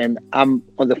 and I'm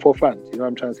on the forefront. You know what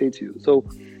I'm trying to say to you? So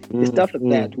it's stuff like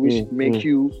that which make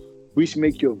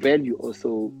your value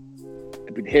also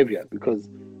a bit heavier, because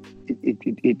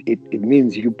it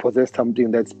means you possess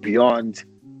something that's beyond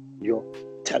your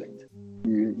talent.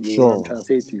 You know what I'm trying to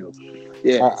say to you?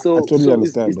 Yeah. I totally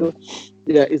understand.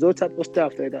 It's all type of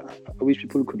stuff that I wish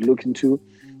people could look into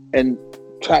and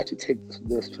try to take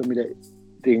the social media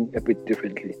thing a bit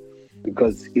differently,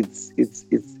 because it's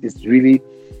really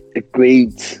a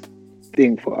great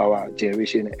thing for our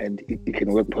generation, and it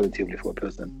can work positively for a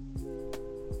person.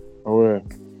 All right.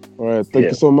 Thank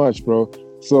you so much, bro.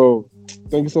 So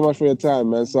thank you so much for your time,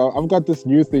 man. So I've got this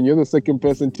new thing. You're the second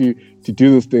person to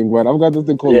do this thing, but I've got this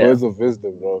thing called Words of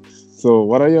Wisdom, bro. So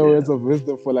what are your words of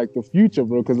wisdom for like the future,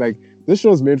 bro? Because like this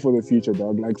show is made for the future,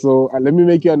 dog. Like, so let me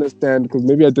make you understand, because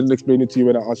maybe I didn't explain it to you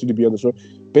when I asked you to be on the show.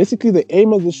 Basically, the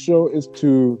aim of the show is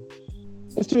to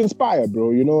inspire,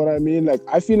 bro. You know what I mean? Like,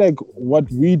 I feel like what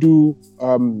we do,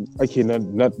 let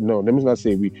me not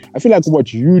say we. I feel like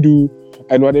what you do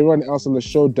and what everyone else on the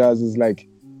show does is like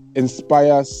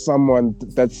inspire someone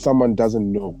that someone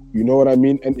doesn't know. You know what I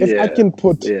mean? And if I can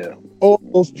put all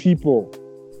those people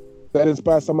that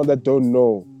inspire someone that don't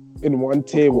know in one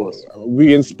table,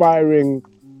 we're inspiring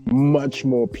much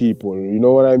more people. You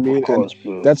know what I mean? Of course,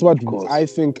 bro. That's what I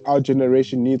think our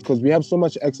generation needs, because we have so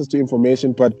much access to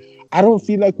information, but I don't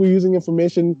feel like we're using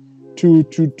information to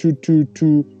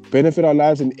benefit our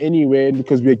lives in any way,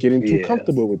 because we're getting too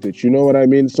comfortable with it. You know what I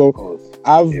mean? So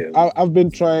I've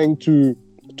been trying to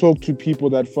talk to people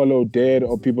that follow Dead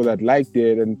or people that like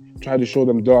Dead and try to show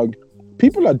them, dog,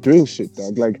 people are doing shit,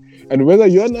 dog. Like, and whether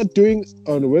you're not doing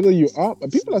or whether you are,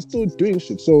 people are still doing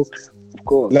shit. So of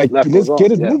course, like, let's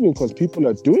get it moving, because people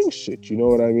are doing shit. You know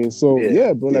what I mean? So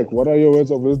bro, like, what are your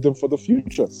words of wisdom for the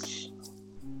future?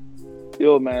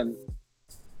 Yo, man,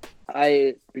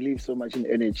 I believe so much in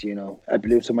energy, you know. I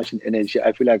believe so much in energy.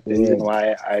 I feel like the reason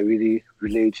why I really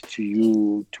relate to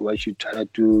you, to what you're trying to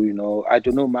do, you know, I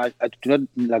don't know much. I do not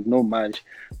like know much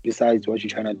besides what you're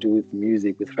trying to do with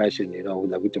music, with fashion, you know,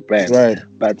 with the brand. Right.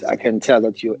 But I can tell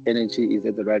that your energy is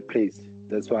at the right place.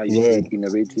 That's why you stay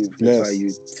innovative. That's why you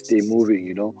stay moving,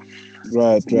 you know.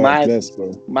 Right. Yes,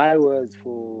 bro. My words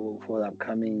for the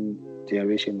upcoming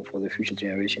generation, for the future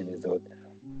generation, is that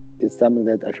it's something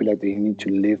that I feel like they need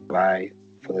to live by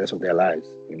for the rest of their lives.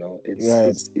 You know,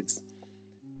 it's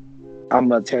I'm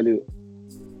gonna tell you,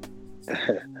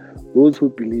 those who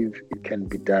believe it can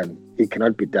be done, it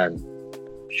cannot be done,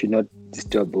 should not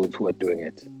disturb those who are doing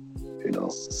it. You know.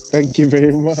 Thank you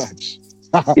very much.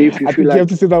 If you feel like... you have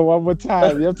to say that one more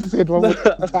time. You have to say it one more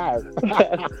time.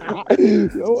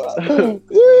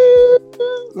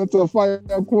 That's a fire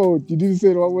quote. You need to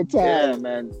say it one more time. Yeah,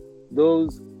 man.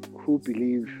 Those who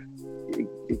believe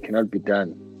it cannot be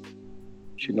done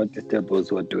should not disturb those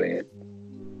who are doing it.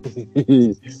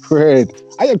 Right.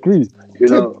 I agree. You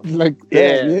know, like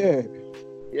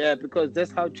yeah, because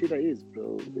that's how Twitter is,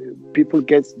 bro. People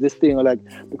get this thing like,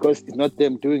 because it's not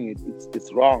them doing it,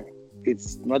 it's wrong,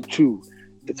 it's not true,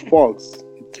 it's false,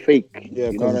 it's fake. Yeah,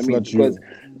 you know what I mean?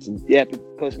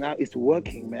 Because now it's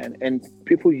working, man, and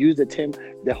people use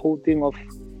the whole thing of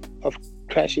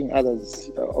trashing others,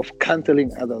 of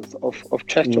canceling others, of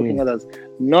trash talking others,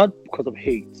 not because of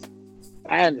hate.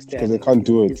 I understand. Because they can't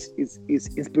do it. It's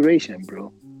inspiration,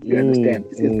 bro. You understand?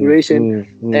 It's inspiration.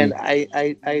 And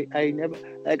I never,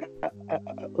 like,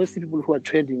 I see people who are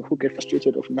trending, who get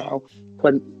frustrated of now,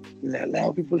 when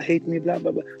now people hate me, blah,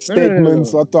 blah, blah.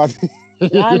 Statements, what thought.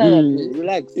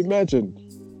 Relax. Imagine.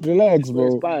 Relax, bro.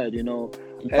 Inspired, you know.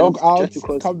 Dog out,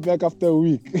 come back after a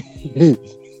week.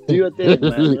 Do your thing,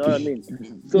 man. You know what I mean?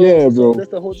 So, bro. So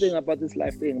that's the whole thing about this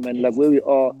life thing, man. Like, where we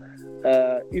are,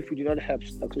 if we do not have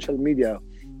like social media,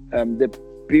 the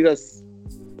biggest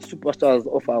superstars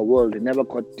of our world, they never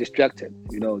got distracted.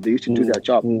 You know, they used to do their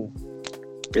job.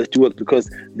 They used to work because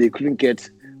they couldn't get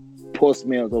post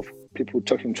mails of people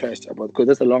talking trash about, because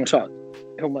that's a long shot.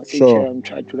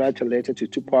 Tried to write a letter to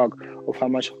Tupac of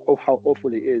how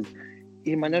awful he is.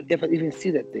 He might not ever even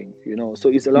see that thing, you know. So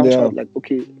it's a long shot. Like,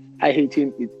 okay, I hate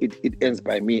him. It ends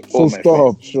by me. So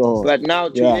stop, sure. But now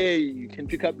today, you can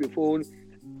pick up your phone,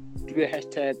 do a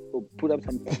hashtag, or put up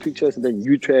some pictures, and then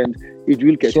you trend. It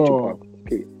will get you Tupac.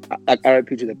 Okay, RIP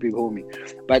to the big homie.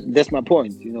 But that's my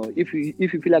point. You know, if you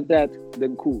feel like that,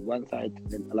 then cool. One side,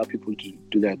 then allow people to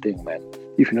do their thing, man.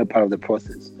 If you're not part of the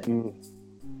process.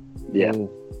 Yeah.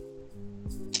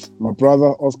 My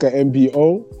brother Oscar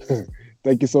MBO.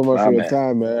 Thank you so much for your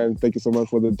time, man. Thank you so much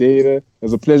for the data. It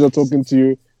was a pleasure talking to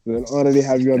you. It's an honor to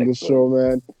have you on the show,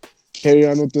 man. Carry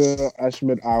on with the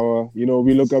Ashmed Hour. You know,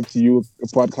 we look up to you, the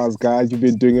podcast guys. You've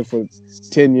been doing it for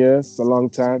 10 years. It's a long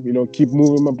time. You know, keep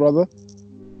moving, my brother.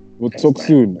 We'll talk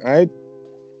soon, all right?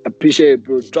 Appreciate it,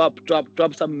 bro.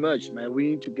 Drop some merch, man.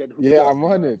 We need to get hooked up. I'm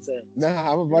on it.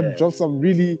 I'm about to drop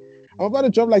I'm about to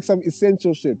drop like some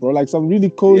essential shit, bro. Like some really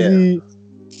cozy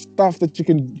stuff that you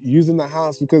can use in the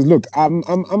house. Because look, I'm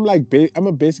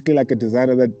basically like a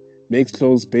designer that makes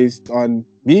clothes based on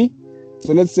me.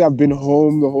 So let's say I've been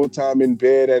home the whole time in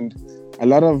bed, and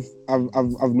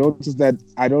I've noticed that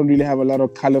I don't really have a lot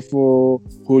of colorful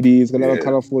hoodies, a lot of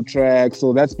colorful tracks.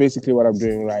 So that's basically what I'm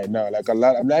doing right now. Like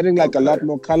I'm adding like a lot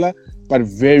more color, but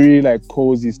very like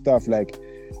cozy stuff. Like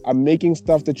I'm making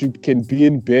stuff that you can be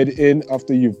in bed in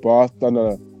after you've bathed on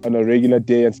a regular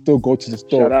day and still go to the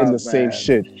store in the same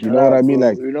shit. You know what I mean?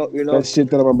 Like you know that shit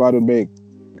that I'm about to make.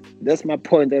 That's my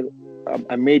point that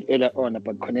I made earlier on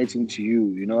about connecting to you.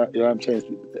 You know what I'm trying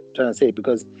to say?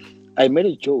 Because I made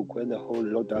a joke when the whole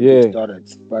lockdown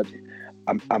started, but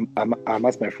I'm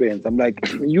asked my friends, I'm like,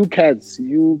 you cats,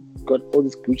 you got all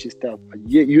this Gucci stuff, but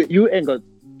you ain't got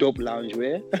dope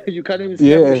loungewear. You can't even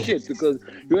sell shit because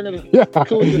you don't have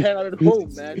clothes to hang out at home,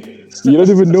 man. You don't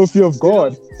even know fear of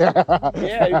God. You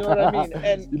know what I mean?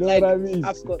 And you know what I mean?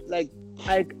 I've got like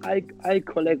I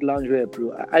collect lingerie,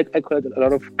 bro. I collect a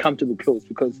lot of comfortable clothes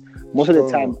because most of the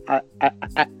time I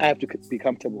have to be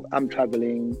comfortable. I'm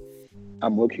traveling,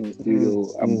 I'm working in the studio.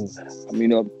 I'm you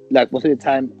know, like most of the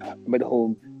time I'm at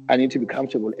home. I need to be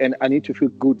comfortable and I need to feel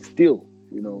good still.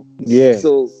 You know. Yeah.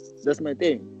 So that's my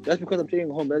thing. That's because I'm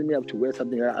staying home. Doesn't mean I have to wear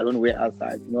something that I don't wear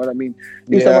outside. You know what I mean?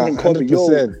 If someone can call me, yo,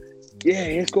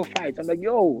 let's go fight. I'm like,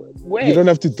 yo, where? You don't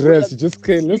have to dress. You just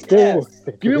can. Let's go.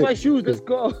 Give me my shoes. Let's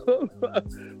go.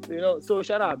 You know. So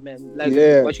shut up, man. Like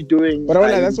what you doing? But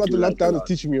that's what the lockdown is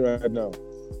teaching me right now.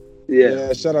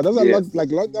 Yeah, shut up. That's a lot. Like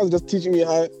lockdown is just teaching me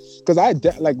how, because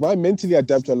I mentally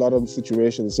adapt to a lot of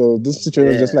situations. So this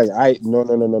situation is just like, no.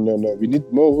 We need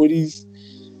more hoodies,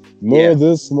 more of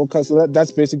this, more. So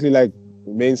that's basically like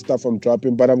main stuff I'm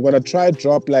dropping. But I'm gonna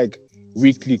drop like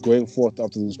weekly going forth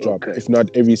after this drop, if not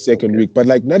every second week. But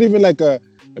like not even like a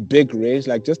big range,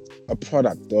 like just a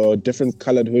product or a different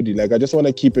colored hoodie. Like I just want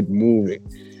to keep it moving.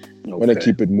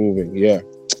 Yeah.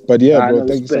 But bro,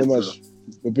 thank you so much.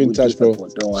 We'll be in touch, bro.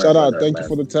 Shout out. Thank you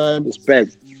for the time.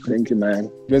 Respect. Thank you,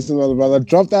 man. Listen, my brother.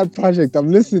 Drop that project.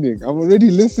 I'm listening. I'm already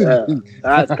listening.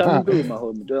 It's coming through, my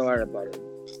homie. Don't worry about it.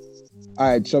 All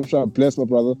right. Sharp. Bless, my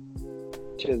brother.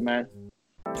 Cheers, man.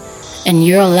 And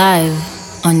you're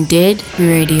live on Dead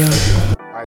Radio.